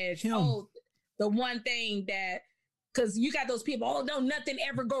over the edge. The one thing that. Because you got those people, no, nothing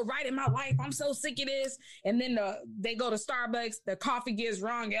ever go right in my life. I'm so sick of this. And then they go to Starbucks, the coffee gets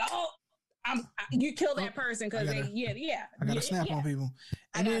wrong. And, you kill that person because I gotta snap on people.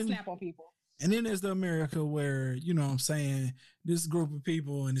 Snap on people. And then there's the America where, you know what I'm saying, this group of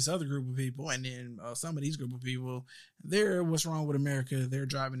people and this other group of people, and then some of these group of people, they're what's wrong with America. They're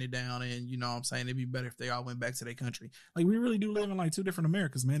driving it down, and you know what I'm saying, it'd be better if they all went back to their country. Like, we really do live in like two different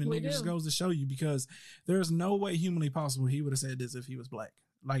Americas, man. And it just goes to show you, because there's no way humanly possible he would have said this if he was black.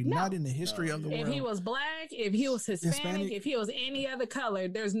 Like, not in the history of the world. If he was black, if he was Hispanic, if he was any other color,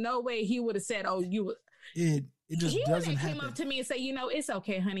 there's no way he would have said, you would. It just doesn't happen. He came up to me and say, it's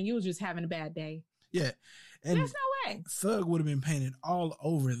okay, honey. You was just having a bad day. Yeah. And there's no way. Thug would have been painted all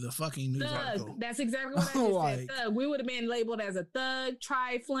over the fucking news article. That's exactly what I just said. Thug. We would have been labeled as a thug,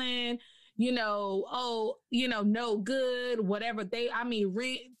 trifling, no good, whatever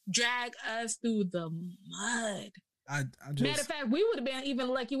drag us through the mud. Matter of fact, we would have been even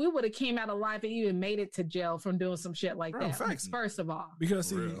lucky. We would have came out alive and even made it to jail from doing some shit like that. Facts. First of all.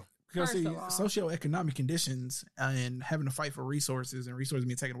 Because socioeconomic conditions and having to fight for resources and resources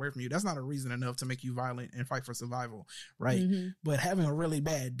being taken away from you, that's not a reason enough to make you violent and fight for survival, right? Mm-hmm. But having a really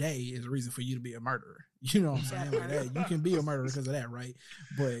bad day is a reason for you to be a murderer. You know what I'm saying? Like that. You can be a murderer because of that, right?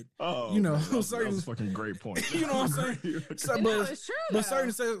 But certain that's a fucking great point. You know what I'm saying? But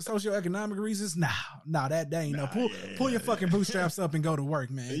certain socioeconomic reasons, that ain't pull your fucking bootstraps up and go to work,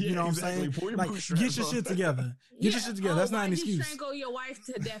 man. You know what I'm saying? Like, get your shit together. Get your shit together. That's not an excuse. You strangled your wife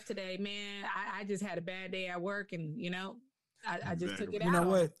to death today, man. I just had a bad day at work, and I just took it out. You know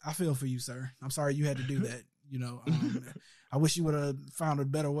what? I feel for you, sir. I'm sorry you had to do that. I wish you would have found a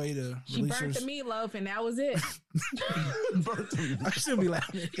better way to She burnt the meatloaf, and that was it. I shouldn't be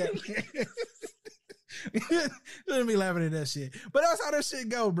laughing at that. Shouldn't be laughing at that shit. But that's how that shit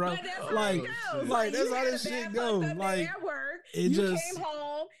go, bro. But that's how it goes. Like that's how that shit go. Like at work, you came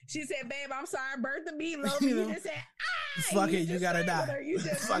home. She said, "Babe, I'm sorry, I burnt the meatloaf." And you just said, "Fuck it, you gotta die."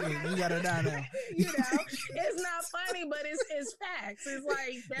 Fuck it, you gotta die now. It's not funny, but it's facts. It's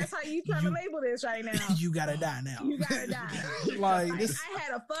like that's how you trying to label this right now. You gotta die now. You gotta die. Like this. I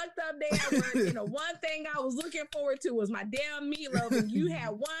had a fucked up day at work, and the one thing I was looking forward to was my damn meatloaf, and you had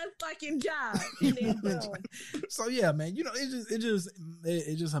one fucking job. And then boom. So yeah, man,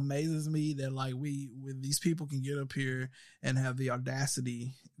 it just amazes me that like when these people can get up here and have the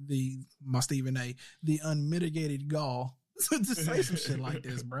audacity, my Stephen A, the unmitigated gall to say some shit like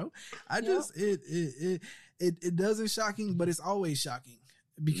this, bro. It doesn't shocking, but it's always shocking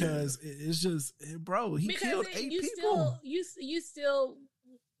because it's just, bro, he killed 8 people. You still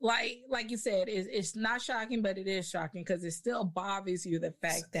like you said, it's not shocking, but it is shocking because it still bothers you the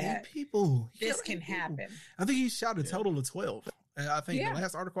fact that this can happen. I think he shot a total of 12. I think the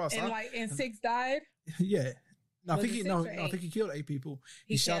last article I saw, and 6 died. Yeah. No, I think he killed 8 people.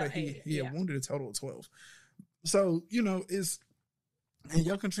 He shot it. He wounded a total of 12. So, it's And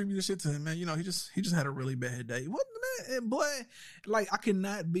y'all contributed shit to him, man. You know, he just had a really bad day. What, man, boy? Like, I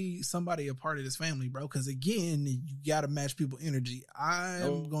cannot be somebody a part of this family, bro. Because again, you got to match people's energy. I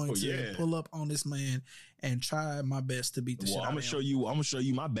am going to pull up on this man and try my best to beat the shit out of him. I'm gonna show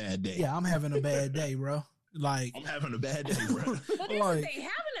you my bad day. Yeah, I'm having a bad day, bro. Like, I'm having a bad day, bro. But that's the thing.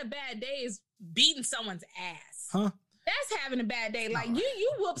 Having a bad day is beating someone's ass. Huh? That's having a bad day. Like,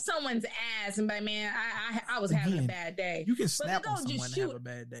 you whoop someone's ass and be like, man, I was having a bad day. You can snap on someone and have a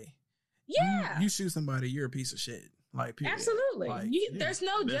bad day. Yeah. You shoot somebody, you're a piece of shit. Like, period. Absolutely. Like, there's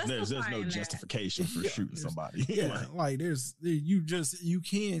no justification for shooting somebody. Yeah. Like, you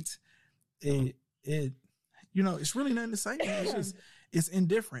can't, you know, it's really nothing to say, man. It's just, it's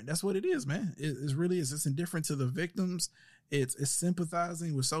indifferent. That's what it is, man. It really is. It's indifferent to the victims. It's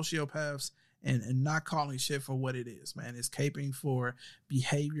sympathizing with sociopaths and not calling shit for what it is, man. It's caping for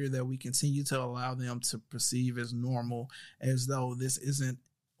behavior that we continue to allow them to perceive as normal, as though this isn't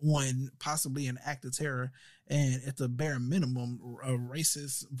possibly an act of terror and at the bare minimum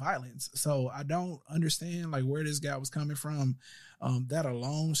racist violence. So I don't understand like where this guy was coming from. That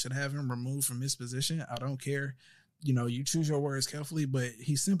alone should have him removed from his position. I don't care. You know, you choose your words carefully, but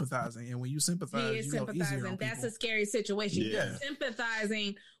he's sympathizing. And when you sympathize, he is sympathizing. That's a scary situation. Yeah. You're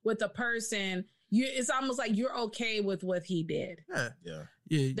sympathizing with the person. It's almost like you're okay with what he did. Yeah.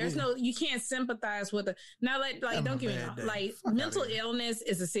 There's no, you can't sympathize with it. Now, like don't get me wrong. Like, mental illness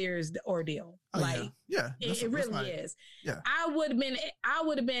is a serious ordeal. It really is. Yeah. I would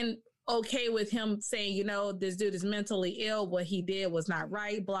have been okay with him saying, you know, this dude is mentally ill. What he did was not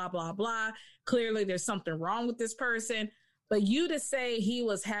right, blah, blah, blah. Clearly there's something wrong with this person. But you to say he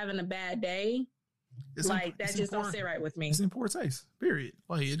was having a bad day, that just don't sit right with me. It's in poor taste, period.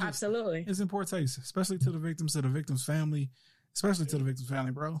 Like, absolutely. It's in poor taste, especially to the victim's family,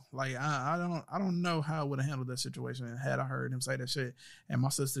 bro. Like, I don't know how I would have handled that situation had I heard him say that shit. And my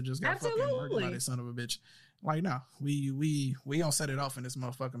sister just got fucking murdered by this son of a bitch. Like, no, we don't set it off in this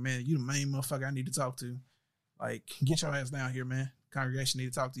motherfucker, man. You the main motherfucker I need to talk to. Like, get your ass down here, man. Congregation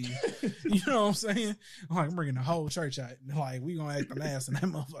need to talk to you. You know what I'm saying? Like, I'm bringing the whole church out. Like, we gonna act an ass in that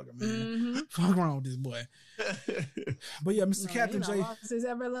motherfucker, man. Mm-hmm. Fuck wrong with this boy. But yeah, Mr. Captain J. Lost his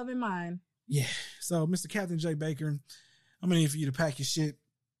ever loving mind. Yeah. So, Mr. Captain J. Baker, I'm gonna need for you to pack your shit,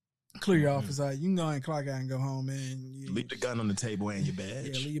 clear your office out. You can go ahead and clock out and go home, man. Leave the gun on the table and your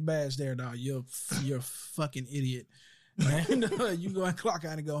badge. Yeah, leave your badge there, dog. You're a fucking idiot. Man, you go and clock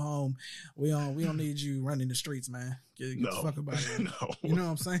out and go home. We don't need you running the streets, man. Get the fuck up out of here. No. You know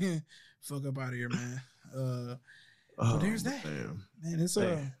what I'm saying? Fuck up out of here, man. But there's that. Man, it's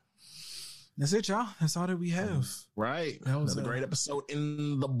that's it, y'all. That's all that we have. Right. That was a great episode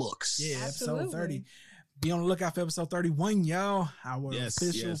in the books. Yeah, episode 30. Be on the lookout for episode 31, y'all. Our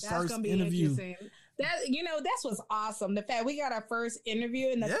official first interview. That's what's awesome. The fact we got our first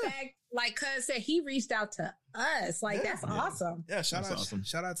interview and the fact, like Cuz said, he reached out to us. Like, that's awesome. Yeah, shout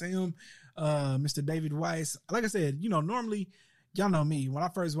out to him. Mr. David Weiss. Like I said, normally, y'all know me. When I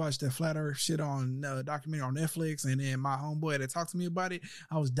first watched that Flat Earth shit on documentary on Netflix, and then my homeboy that talked to me about it,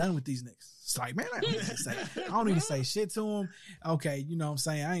 I was done with these niggas. It's like, man, I don't need to say shit to them. Okay, you know what I'm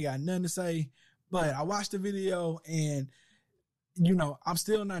saying? I ain't got nothing to say. But I watched the video and, I'm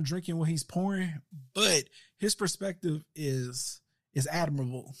still not drinking what he's pouring, but his perspective is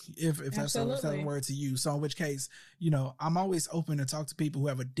admirable, if that's a word to use. So in which case, I'm always open to talk to people who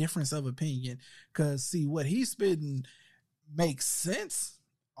have a difference of opinion, because see, what he's spitting makes sense,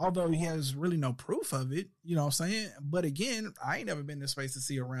 although he has really no proof of it. You know what I'm saying? But again, I ain't never been in this space to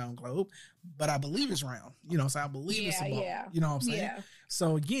see a round globe, but I believe it's round. So I believe it's a ball. Yeah. You know what I'm saying? Yeah.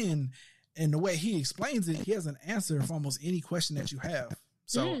 So again, and the way he explains it, he has an answer for almost any question that you have.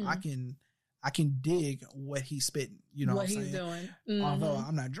 So I can dig what he's spitting, what he's doing. Mm-hmm. Although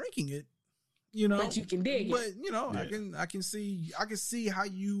I'm not drinking it, but you can dig it. But I can see how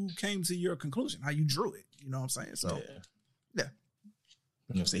you came to your conclusion, how you drew it. You know what I'm saying? So yeah.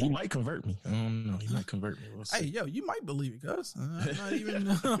 He might convert me. I don't know. He might convert me. Hey, yo, you might believe it, cuz. I'm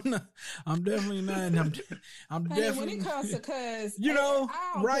definitely not. I'm definitely. When it comes to cuz,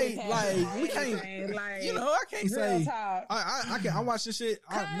 right? Like, we can't. I can't say. I watch this shit.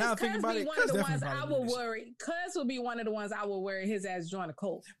 Now thinking about it, cuz definitely I will worry. Cuz will be one of the ones I will worry his ass join a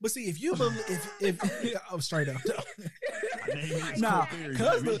cult. But see, if you believe, if straight up, Nah, cuz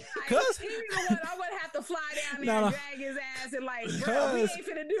I'm gonna have to fly down there and drag his ass and like, bro, we ain't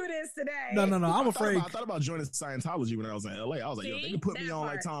finna do this today. No. I'm afraid. I thought about joining Scientology when I was in LA. I was like, yo, they can put me on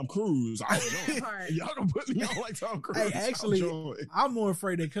like Tom Cruise. Y'all can put me on like Tom Cruise. Hey, actually, I'm more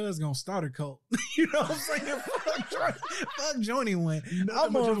afraid that cuz gonna start a cult. You know what I'm saying? Fuck joining one.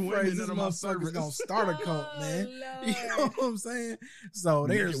 I'm more afraid this motherfucker's gonna start a cult, man. Lord. You know what I'm saying? So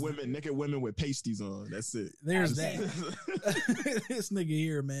there's naked women with pasties on. That's it. There's that. This nigga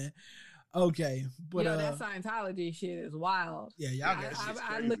here, man. Okay, but that Scientology shit is wild. Yeah, y'all got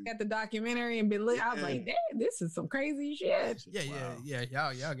I looked at the documentary and I was like, damn, this is some crazy shit. Yeah.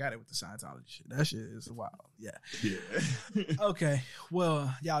 Y'all got it with the Scientology shit. That shit is wild. Yeah. Okay.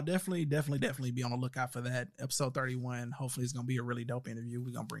 Well, y'all definitely be on the lookout for that. Episode 31. Hopefully it's gonna be a really dope interview.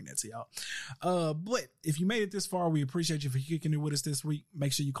 We're gonna bring that to y'all. But if you made it this far, we appreciate you for kicking it with us this week.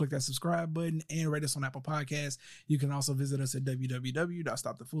 Make sure you click that subscribe button and rate us on Apple Podcasts. You can also visit us at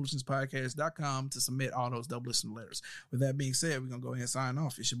www.stopthefoolishness.com to submit all those double listener letters. With that being said, we're gonna go ahead and sign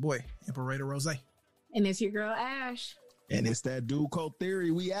off. It's your boy, Imperator Rose. And it's your girl Ash. And it's that dude called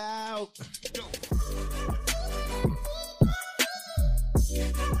Theory. We out.